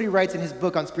 Here's what he writes in his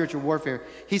book on spiritual warfare.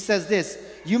 He says this,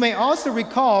 you may also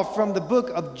recall from the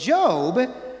book of Job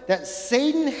that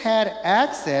Satan had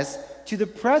access to the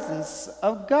presence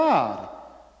of God.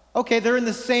 Okay, they're in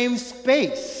the same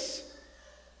space,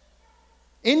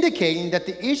 indicating that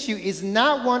the issue is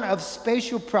not one of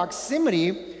spatial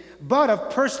proximity, but of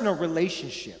personal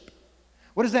relationship.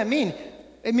 What does that mean?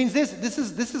 It means this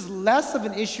is less of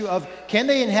an issue of can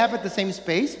they inhabit the same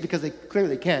space, because they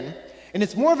clearly can, and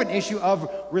it's more of an issue of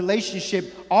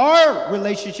relationship, our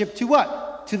relationship to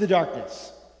what? To the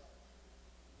darkness.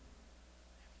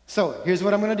 So here's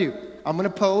what I'm going to do. I'm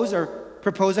going to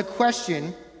propose a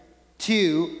question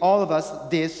to all of us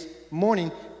this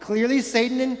morning. Clearly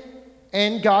Satan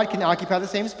and God can occupy the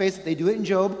same space. They do it in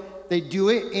Job. They do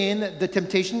it in the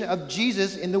temptation of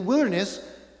Jesus in the wilderness.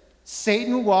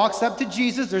 Satan walks up to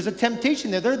Jesus. There's a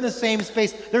temptation there. They're in the same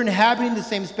space. They're inhabiting the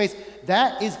same space.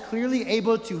 That is clearly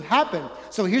able to happen.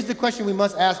 So here's the question we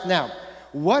must ask now.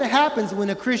 What happens when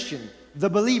a Christian, the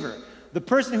believer, the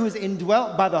person who is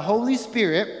indwelt by the Holy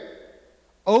Spirit,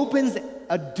 opens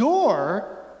a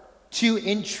door to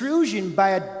intrusion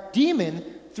by a demon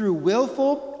through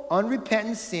willful,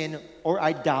 unrepentant sin or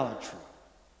idolatry?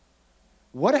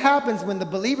 What happens when the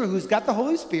believer who's got the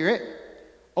Holy Spirit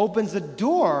opens a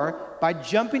door by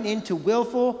jumping into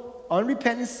willful,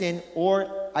 unrepentant sin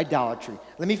or idolatry?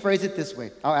 Let me phrase it this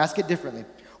way. I'll ask it differently.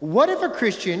 What if a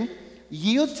Christian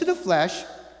yields to the flesh,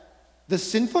 the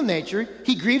sinful nature,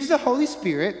 he grieves the Holy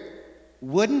Spirit?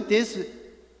 Wouldn't this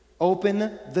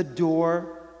open the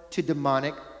door to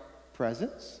demonic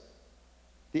presence?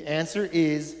 The answer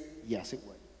is yes, it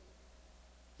would.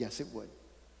 Yes, it would.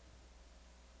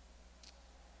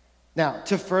 Now,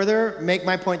 to further make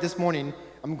my point this morning,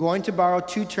 I'm going to borrow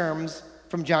two terms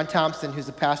from John Thompson, who's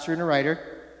a pastor and a writer.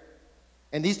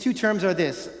 And these two terms are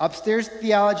this: upstairs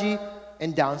theology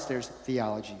and downstairs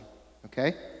theology,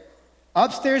 okay?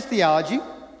 Upstairs theology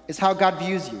is how God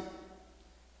views you.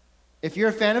 If you're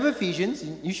a fan of Ephesians,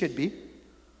 you should be.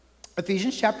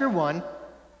 Ephesians chapter 1,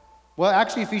 well,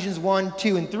 actually Ephesians 1,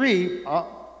 2, and 3,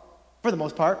 for the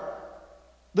most part,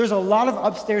 there's a lot of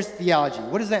upstairs theology.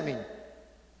 What does that mean?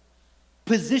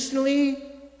 Positionally,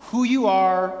 who you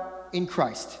are in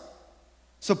Christ.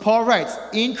 So Paul writes,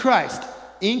 in Christ,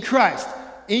 in Christ,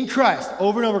 in Christ,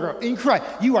 over and over again, in Christ.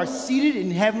 You are seated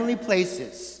in heavenly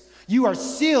places. You are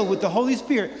sealed with the Holy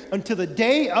Spirit until the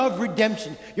day of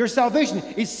redemption. Your salvation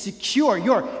is secure.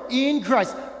 You're in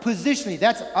Christ. Positionally,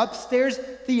 that's upstairs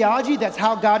theology. That's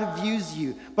how God views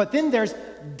you. But then there's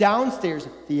downstairs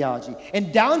theology.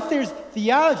 And downstairs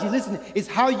theology, listen, is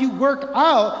how you work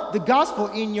out the gospel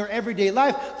in your everyday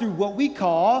life through what we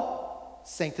call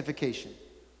sanctification.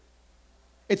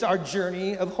 It's our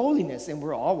journey of holiness, and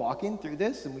we're all walking through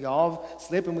this, and we all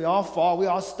slip, and we all fall, we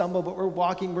all stumble, but we're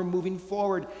walking, we're moving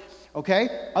forward,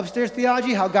 okay? Upstairs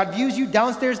theology, how God views you.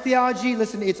 Downstairs theology,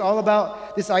 listen, it's all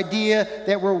about this idea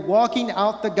that we're walking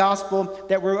out the gospel,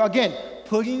 that we're, again,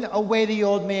 putting away the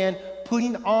old man,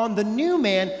 putting on the new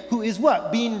man, who is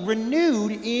what? Being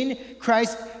renewed in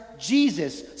Christ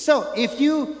Jesus. So if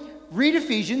you read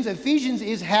Ephesians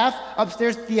is half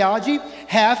upstairs theology,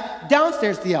 half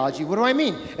downstairs theology. What do I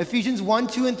mean? Ephesians 1,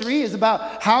 2, and 3 is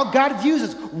about how God views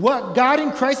us, what God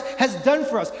in Christ has done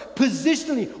for us.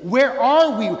 Positionally, where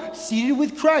are we? Seated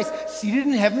with Christ, seated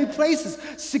in heavenly places,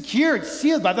 secured,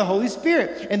 sealed by the Holy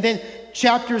Spirit. And then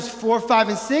chapters 4, 5,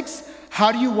 and 6,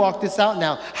 how do you walk this out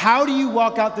now? How do you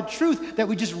walk out the truth that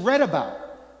we just read about?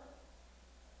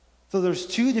 So there's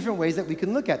two different ways that we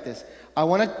can look at this.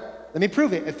 Let me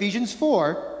prove it. Ephesians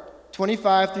 4,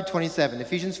 25 through 27.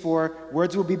 Ephesians 4,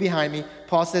 words will be behind me.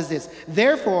 Paul says this: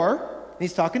 therefore,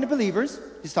 he's talking to believers,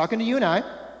 he's talking to you and I.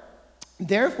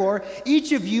 Therefore,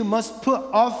 each of you must put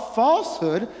off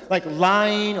falsehood, like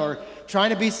lying or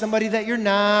trying to be somebody that you're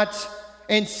not,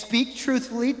 and speak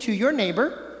truthfully to your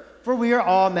neighbor, for we are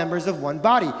all members of one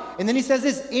body. And then he says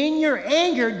this: in your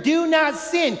anger, do not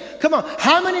sin. Come on,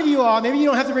 how many of you all, maybe you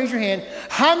don't have to raise your hand,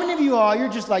 how many of you all, you're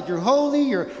just like, you're holy,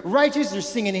 you're righteous, you're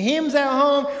singing hymns at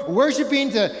home, worshiping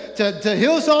to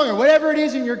Hillsong or whatever it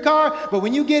is in your car, but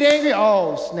when you get angry,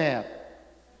 oh, snap.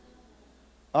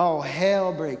 Oh,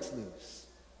 hell breaks loose.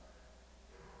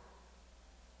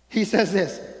 He says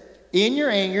this: in your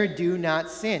anger, do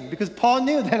not sin. Because Paul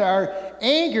knew that our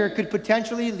anger could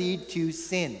potentially lead to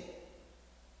sin.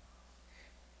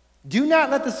 Do not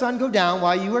let the sun go down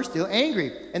while you are still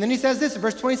angry. And then he says this in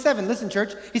verse 27. Listen,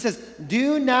 church. He says,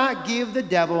 do not give the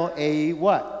devil a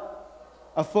what?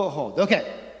 A foothold. Okay,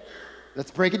 let's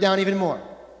break it down even more.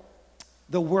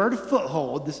 The word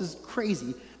foothold, this is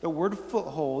crazy. The word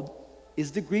foothold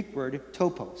is the Greek word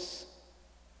topos.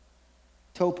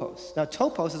 Topos. Now,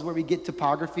 topos is where we get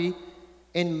topography.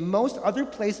 In most other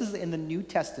places in the New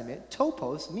Testament,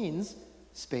 topos means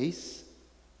space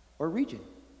or region.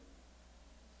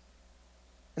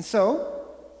 And so,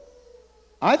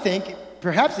 I think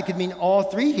perhaps it could mean all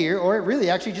three here, or it really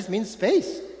actually just means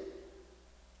space.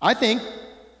 I think,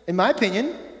 in my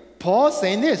opinion, Paul is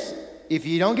saying this: if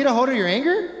you don't get a hold of your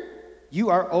anger, you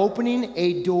are opening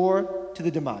a door to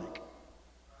the demonic.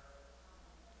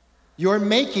 You're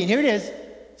making, here it is,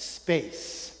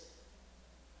 space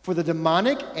for the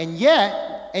demonic, and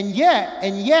yet,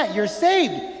 you're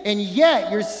saved, and yet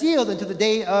you're sealed until the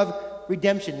day of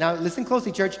redemption. Now, listen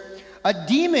closely, church. A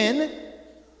demon,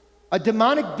 a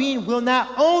demonic being will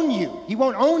not own you. He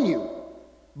won't own you,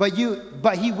 but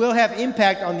he will have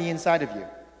impact on the inside of you.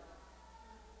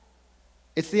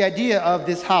 It's the idea of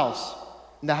this house.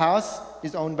 And the house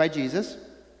is owned by Jesus.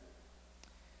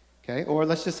 Okay, or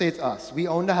let's just say it's us. We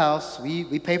own the house.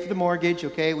 We pay for the mortgage,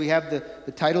 okay? We have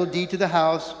the title deed to the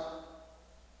house.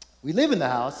 We live in the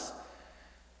house.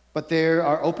 But there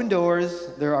are open doors,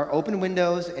 there are open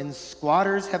windows, and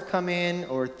squatters have come in,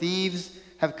 or thieves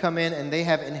have come in, and they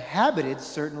have inhabited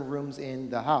certain rooms in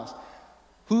the house.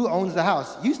 Who owns the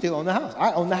house? You still own the house.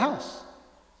 I own the house.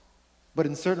 But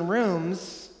in certain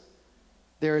rooms,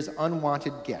 there's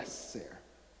unwanted guests there.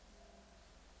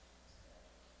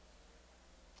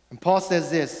 And Paul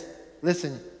says this: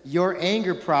 listen, your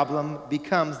anger problem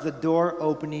becomes the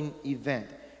door-opening event.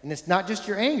 And it's not just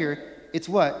your anger, it's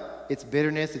what? It's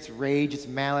bitterness, it's rage, it's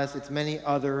malice, it's many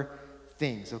other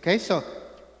things, okay? So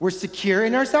we're secure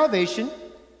in our salvation,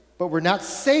 but we're not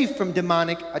safe from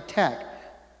demonic attack.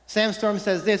 Sam Storm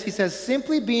says this. He says,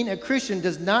 simply being a Christian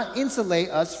does not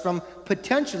insulate us from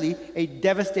potentially a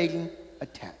devastating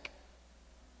attack.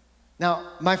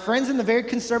 Now, my friends in the very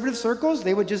conservative circles,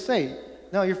 they would just say,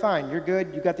 no, you're fine, you're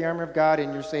good, you got the armor of God,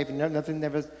 and you're safe, and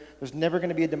there's never going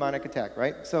to be a demonic attack,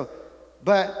 right?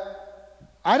 But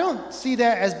I don't see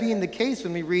that as being the case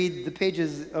when we read the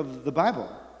pages of the Bible.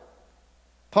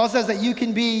 Paul says that you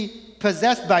can be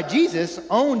possessed by Jesus,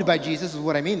 owned by Jesus is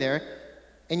what I mean there,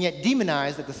 and yet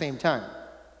demonized at the same time.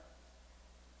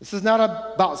 This is not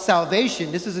about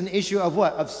salvation. This is an issue of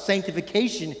what? Of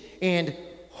sanctification and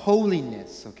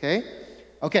holiness, okay?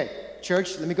 Okay,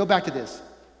 church, let me go back to this.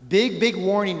 Big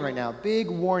warning right now. Big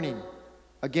warning.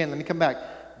 Again, let me come back.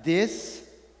 This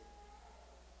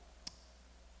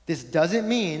doesn't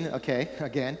mean, okay,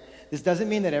 again, this doesn't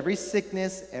mean that every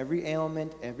sickness, every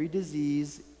ailment, every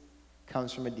disease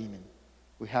comes from a demon.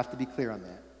 We have to be clear on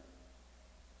that.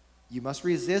 You must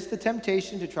resist the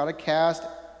temptation to try to cast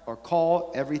or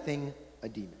call everything a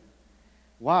demon.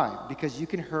 Why? Because you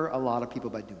can hurt a lot of people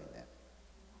by doing that.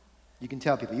 You can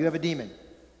tell people, you have a demon.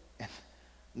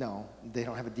 No, they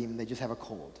don't have a demon, they just have a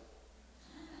cold.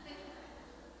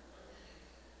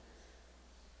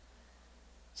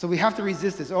 So we have to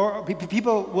resist this. Or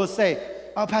people will say,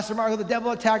 oh, Pastor Marco, the devil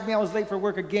attacked me, I was late for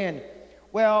work again.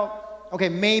 Well, okay,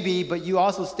 maybe, but you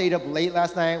also stayed up late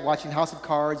last night watching House of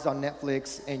Cards on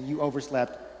Netflix and you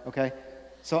overslept, okay?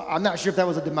 So I'm not sure if that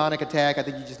was a demonic attack. I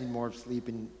think you just need more sleep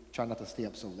and try not to stay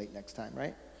up so late next time,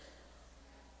 right?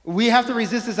 We have to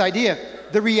resist this idea.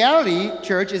 The reality,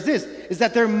 church, is this, is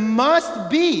that there must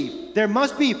be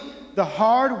the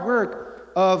hard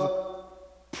work of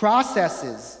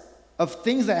processes, of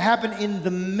things that happen in the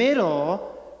middle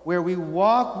where we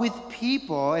walk with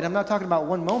people, and I'm not talking about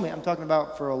one moment, I'm talking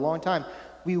about for a long time.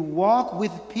 We walk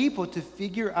with people to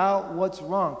figure out what's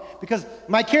wrong. Because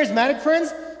my charismatic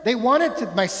friends,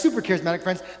 my super charismatic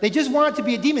friends, they just want it to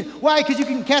be a demon. Why? Because you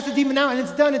can cast a demon out and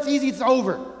it's done, it's easy, it's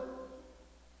over.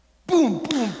 Boom,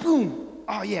 boom, boom.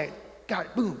 Oh yeah, got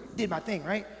it, boom, did my thing,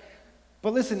 right?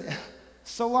 But listen,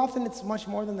 so often it's much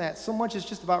more than that. So much is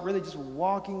just about really just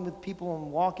walking with people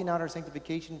and walking out our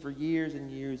sanctification for years and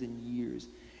years and years.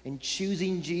 And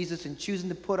choosing Jesus and choosing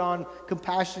to put on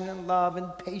compassion and love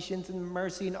and patience and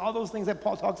mercy and all those things that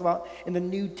Paul talks about in the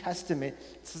New Testament.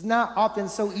 It's not often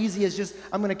so easy as just,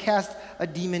 I'm going to cast a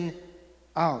demon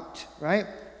out, right?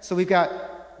 So we've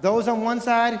got those on one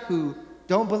side who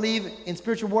don't believe in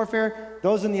spiritual warfare,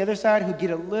 those on the other side who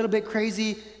get a little bit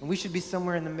crazy, and we should be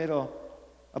somewhere in the middle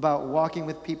about walking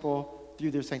with people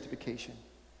through their sanctification.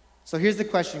 So here's the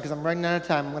question, because I'm running out of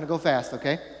time. I'm going to go fast,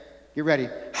 okay? Get ready.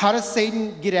 How does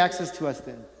Satan get access to us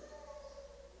then?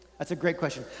 That's a great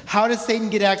question. How does Satan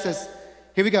get access?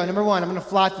 Here we go. Number one, I'm going to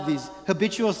fly through these.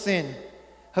 Habitual sin.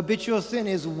 Habitual sin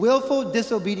is willful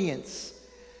disobedience.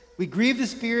 We grieve the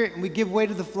Spirit and we give way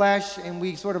to the flesh and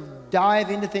we sort of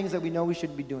dive into things that we know we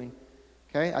shouldn't be doing.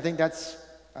 Okay? I think that's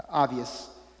obvious.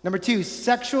 Number two,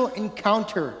 sexual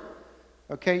encounter.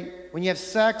 Okay? When you have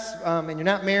sex and you're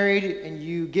not married and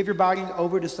you give your body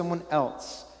over to someone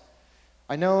else.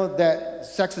 I know that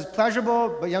sex is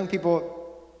pleasurable, but young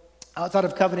people, outside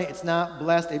of covenant, it's not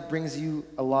blessed. It brings you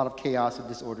a lot of chaos and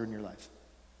disorder in your life.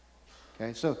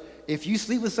 Okay, so if you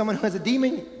sleep with someone who has a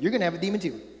demon, you're going to have a demon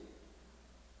too.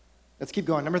 Let's keep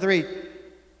going. Number three,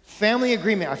 family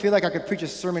agreement. I feel like I could preach a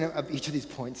sermon of each of these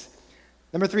points.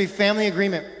 Number three, family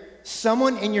agreement.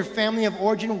 Someone in your family of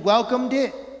origin welcomed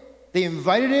it. They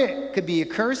invited it. Could be a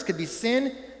curse, could be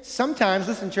sin. Sometimes,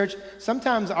 listen, church,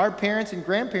 sometimes our parents and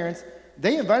grandparents,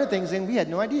 they invited things in we had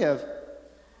no idea of.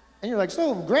 And you're like,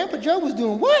 so Grandpa Joe was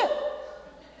doing what?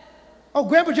 Oh,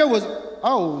 Grandpa Joe was,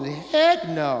 oh, heck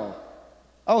no.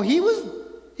 Oh, he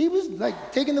was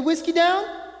like taking the whiskey down?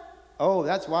 Oh,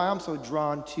 that's why I'm so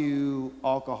drawn to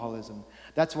alcoholism.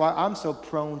 That's why I'm so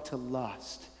prone to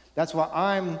lust. That's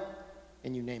why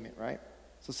and you name it, right?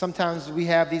 So sometimes we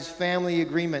have these family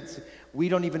agreements we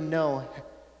don't even know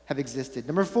have existed.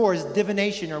 Number four is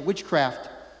divination or witchcraft.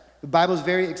 The Bible is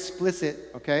very explicit,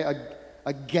 okay,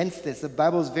 against this. The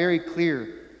Bible is very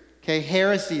clear. Okay,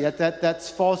 heresy, that's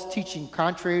false teaching,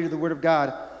 contrary to the Word of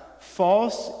God.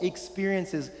 False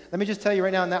experiences. Let me just tell you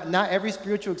right now, not every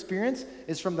spiritual experience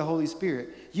is from the Holy Spirit.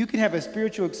 You can have a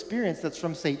spiritual experience that's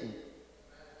from Satan.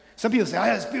 Some people say, I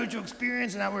had a spiritual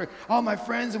experience, and I were all my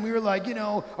friends, and we were like,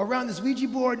 around this Ouija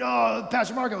board. Oh,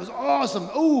 Pastor Marco, it was awesome.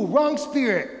 Oh, wrong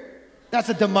spirit. That's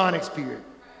a demonic spirit.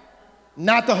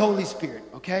 Not the Holy Spirit,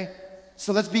 okay?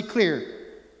 So let's be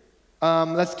clear.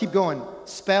 Let's keep going.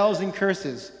 Spells and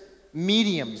curses,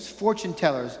 mediums, fortune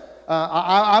tellers.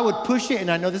 I would push it, and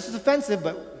I know this is offensive,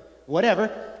 but whatever.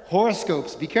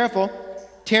 Horoscopes, be careful.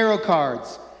 Tarot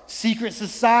cards, secret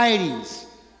societies,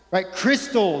 right?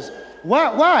 Crystals.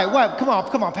 Why? Come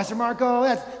on, Pastor Marco.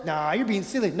 You're being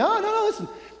silly. No, listen.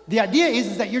 The idea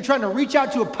is that you're trying to reach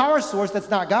out to a power source that's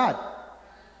not God.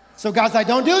 So God's like,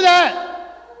 don't do that.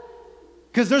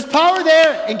 Because there's power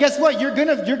there. And guess what? You're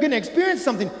gonna experience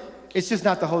something. It's just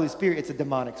not the Holy Spirit. It's a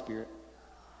demonic spirit.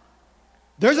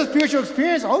 There's a spiritual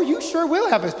experience. Oh, you sure will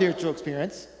have a spiritual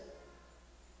experience.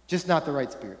 Just not the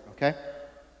right spirit, okay?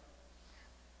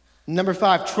 Number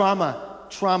 5, trauma.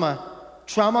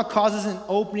 Trauma causes an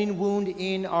opening wound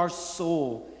in our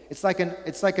soul. It's like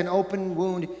an open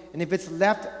wound, and if it's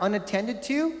left unattended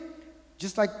to,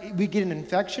 just like we get an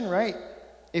infection, right?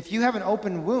 If you have an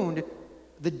open wound,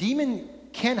 the demon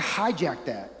can hijack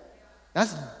that.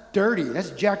 That's dirty.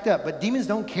 That's jacked up. But demons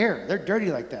don't care. They're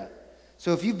dirty like that.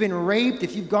 So if you've been raped,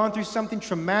 if you've gone through something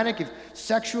traumatic, if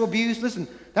sexual abuse, listen,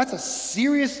 that's a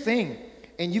serious thing.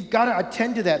 And you've got to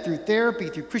attend to that through therapy,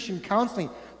 through Christian counseling,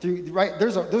 right?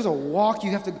 There's a walk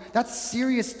you have to, that's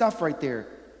serious stuff right there.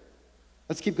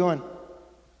 Let's keep going.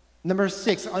 Number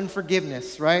 6,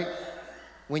 unforgiveness, right?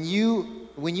 When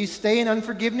you stay in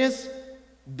unforgiveness,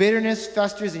 bitterness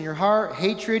festers in your heart,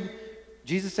 hatred.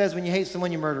 Jesus says when you hate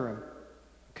someone, you murder him.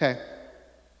 Okay,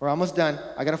 we're almost done.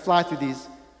 I got to fly through these.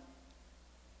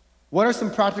 What are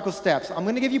some practical steps? I'm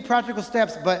going to give you practical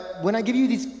steps, but when I give you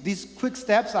these quick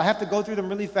steps, I have to go through them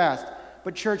really fast.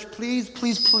 But church, please,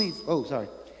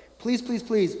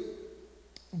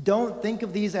 don't think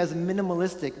of these as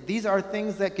minimalistic. These are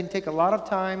things that can take a lot of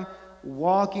time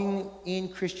walking in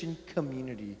Christian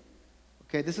community.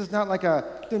 Okay, this is not like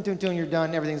a dun, you're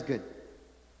done, everything's good.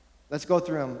 Let's go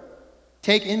through them.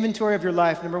 Take inventory of your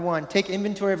life. Number 1, take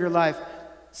inventory of your life.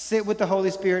 Sit with the Holy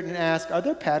Spirit and ask, are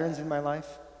there patterns in my life?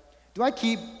 Do I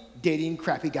keep dating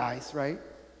crappy guys, right?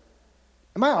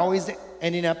 Am I always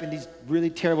ending up in these really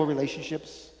terrible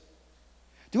relationships?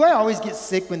 Do I always get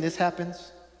sick when this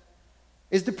happens?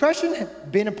 Is depression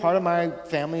been a part of my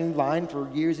family line for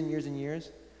years and years and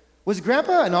years? Was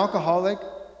grandpa an alcoholic?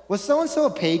 Was so-and-so a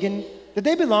pagan? Did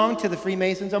they belong to the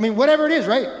Freemasons? I mean, whatever it is,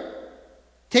 right?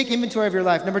 Take inventory of your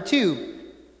life. Number 2,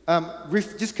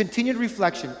 just continued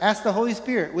reflection. Ask the Holy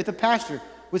Spirit with a pastor,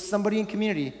 with somebody in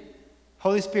community.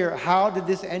 Holy Spirit, how did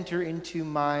this enter into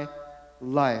my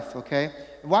life, okay?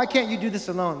 Why can't you do this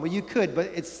alone? Well, you could,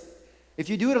 but if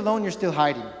you do it alone, you're still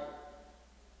hiding.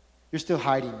 You're still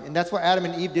hiding. And that's what Adam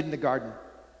and Eve did in the garden.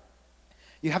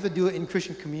 You have to do it in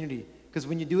Christian community, because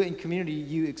when you do it in community,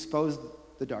 you expose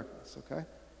the darkness, okay?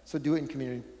 So do it in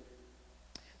community.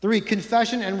 3,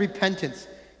 confession and repentance.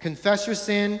 Confess your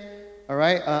sin, all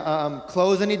right?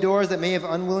 Close any doors that may have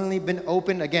unwillingly been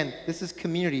opened. Again, this is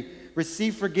community.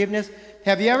 Receive forgiveness.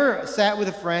 Have you ever sat with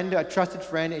a friend, a trusted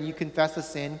friend, and you confess a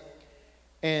sin,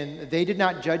 and they did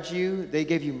not judge you, they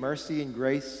gave you mercy and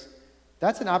grace?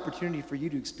 That's an opportunity for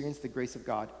you to experience the grace of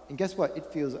God. And guess what? It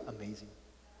feels amazing.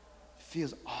 It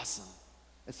feels awesome.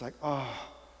 It's like, oh,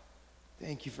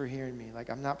 thank you for hearing me.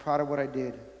 Like, I'm not proud of what I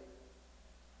did,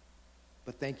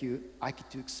 but thank you. I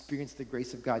get to experience the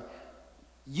grace of God.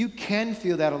 You can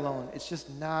feel that alone. It's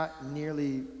just not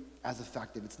nearly as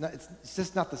effective. It's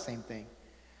just not the same thing.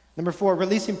 Number 4,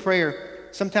 releasing prayer.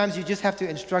 Sometimes you just have to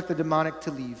instruct the demonic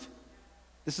to leave.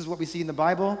 This is what we see in the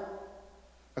Bible.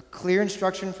 A clear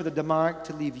instruction for the demonic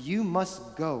to leave. You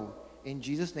must go in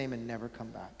Jesus' name and never come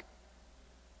back.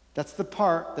 That's the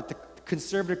part that the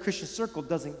conservative Christian circle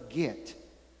doesn't get.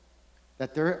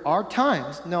 That there are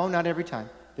times, no, not every time,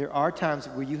 there are times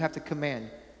where you have to command,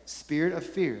 spirit of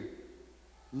fear,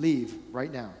 leave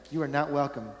right now. You are not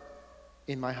welcome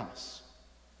in my house.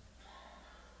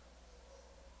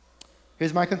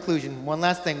 Here's my conclusion. One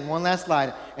last thing, one last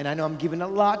slide. And I know I'm giving a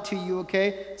lot to you,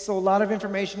 okay? So a lot of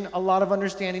information, a lot of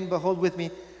understanding, but hold with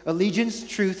me. Allegiance,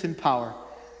 truth, and power.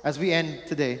 As we end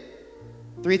today,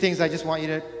 3 things I just want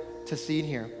you to see and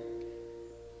hear.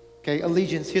 Okay,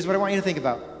 allegiance. Here's what I want you to think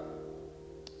about.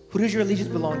 Who does your allegiance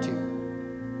belong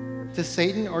to? To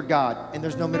Satan or God? And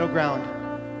there's no middle ground.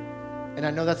 And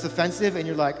I know that's offensive, and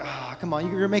you're like, come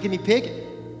on, you're making me pick.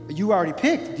 You already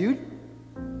picked, dude.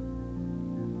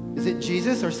 Is it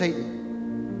Jesus or Satan?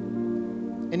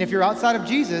 And if you're outside of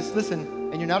Jesus,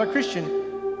 listen, and you're not a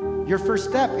Christian, your first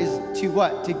step is to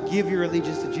what? To give your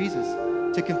allegiance to Jesus,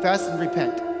 to confess and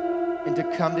repent, and to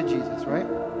come to Jesus, right?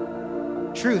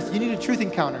 Truth, you need a truth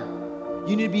encounter.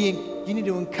 You need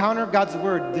to encounter God's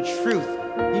word, the truth.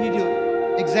 You need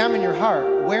to examine your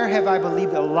heart. Where have I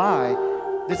believed a lie?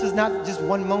 This is not just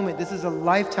one moment. This is a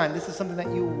lifetime. This is something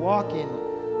that you walk in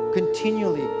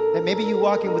continually. That maybe you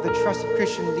walk in with a trusted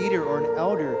Christian leader or an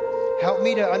elder. Help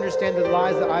me to understand the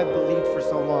lies that I've believed for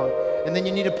so long. And then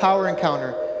you need a power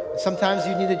encounter. Sometimes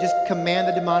you need to just command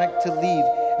the demonic to leave.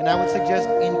 And I would suggest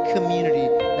in community,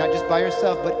 not just by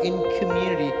yourself, but in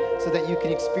community, so that you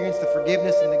can experience the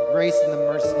forgiveness and the grace and the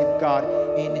mercy of God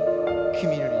in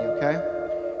community. okay?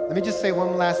 Let me just say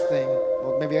one last thing.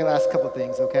 Well, maybe the last couple of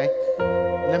things, okay?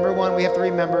 Number one, we have to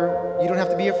remember, you don't have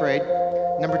to be afraid.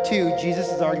 Number two, Jesus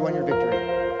has already won your victory.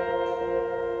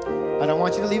 I don't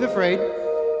want you to leave afraid,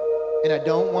 and I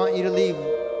don't want you to leave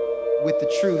with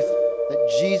the truth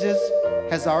that Jesus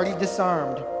has already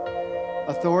disarmed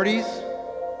authorities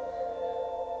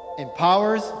and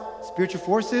powers, spiritual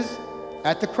forces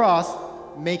at the cross,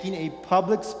 making a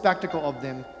public spectacle of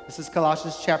them. This is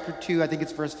Colossians chapter 2, I think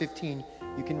it's verse 15.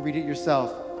 You can read it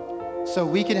yourself. So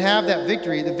we can have that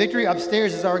victory. The victory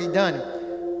upstairs is already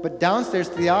done. But downstairs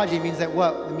theology means that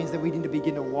what? It means that we need to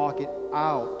begin to walk it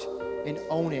out and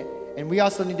own it. And we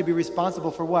also need to be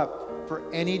responsible for what? For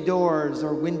any doors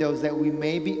or windows that we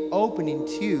may be opening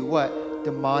to what?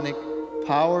 Demonic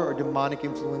power or demonic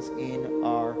influence in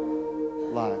our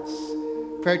lives.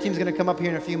 Prayer team's going to come up here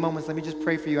in a few moments. Let me just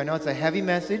pray for you. I know it's a heavy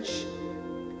message.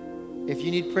 If you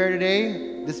need prayer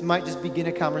today, this might just begin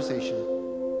a conversation.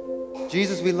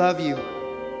 Jesus, we love you.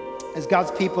 As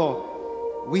God's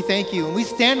people, we thank you. And we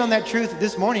stand on that truth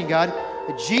this morning, God,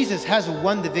 that Jesus has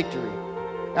won the victory.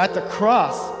 At the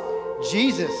cross,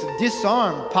 Jesus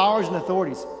disarmed powers and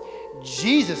authorities.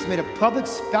 Jesus made a public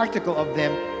spectacle of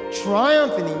them,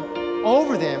 triumphing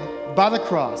over them by the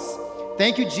cross.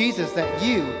 Thank you, Jesus, that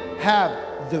you have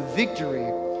the victory,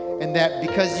 and that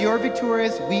because you're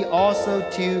victorious, we also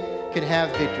too can have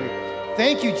victory.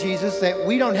 Thank you, Jesus, that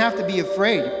we don't have to be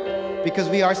afraid because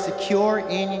we are secure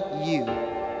in you.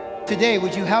 Today,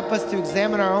 would you help us to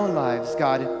examine our own lives,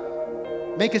 God?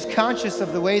 Make us conscious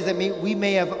of the ways that we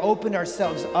may have opened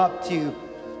ourselves up to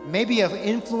maybe an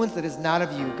influence that is not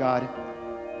of you, God.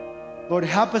 Lord,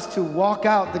 help us to walk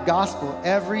out the gospel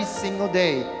every single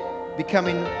day,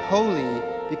 becoming holy,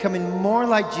 becoming more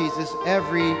like Jesus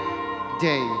every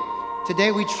day.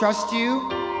 Today, we trust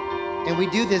you, and we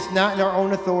do this not in our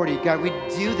own authority. God, we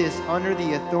do this under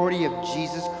the authority of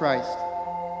Jesus Christ.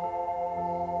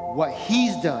 What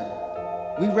he's done,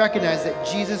 we recognize that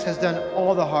Jesus has done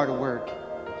all the hard work,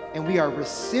 and we are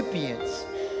recipients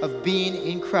of being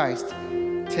in Christ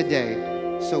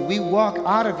today. So we walk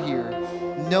out of here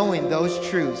knowing those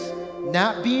truths,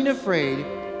 not being afraid,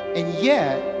 and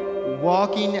yet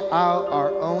walking out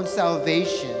our own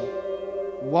salvation,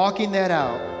 walking that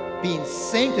out, being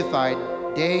sanctified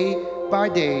day by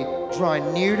day,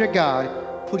 drawing near to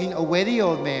God, putting away the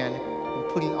old man and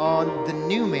putting on the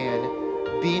new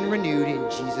man, being renewed in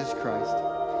Jesus Christ.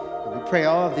 And we pray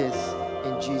all of this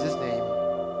in Jesus' name.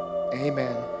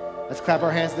 Amen. Let's clap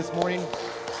our hands this morning.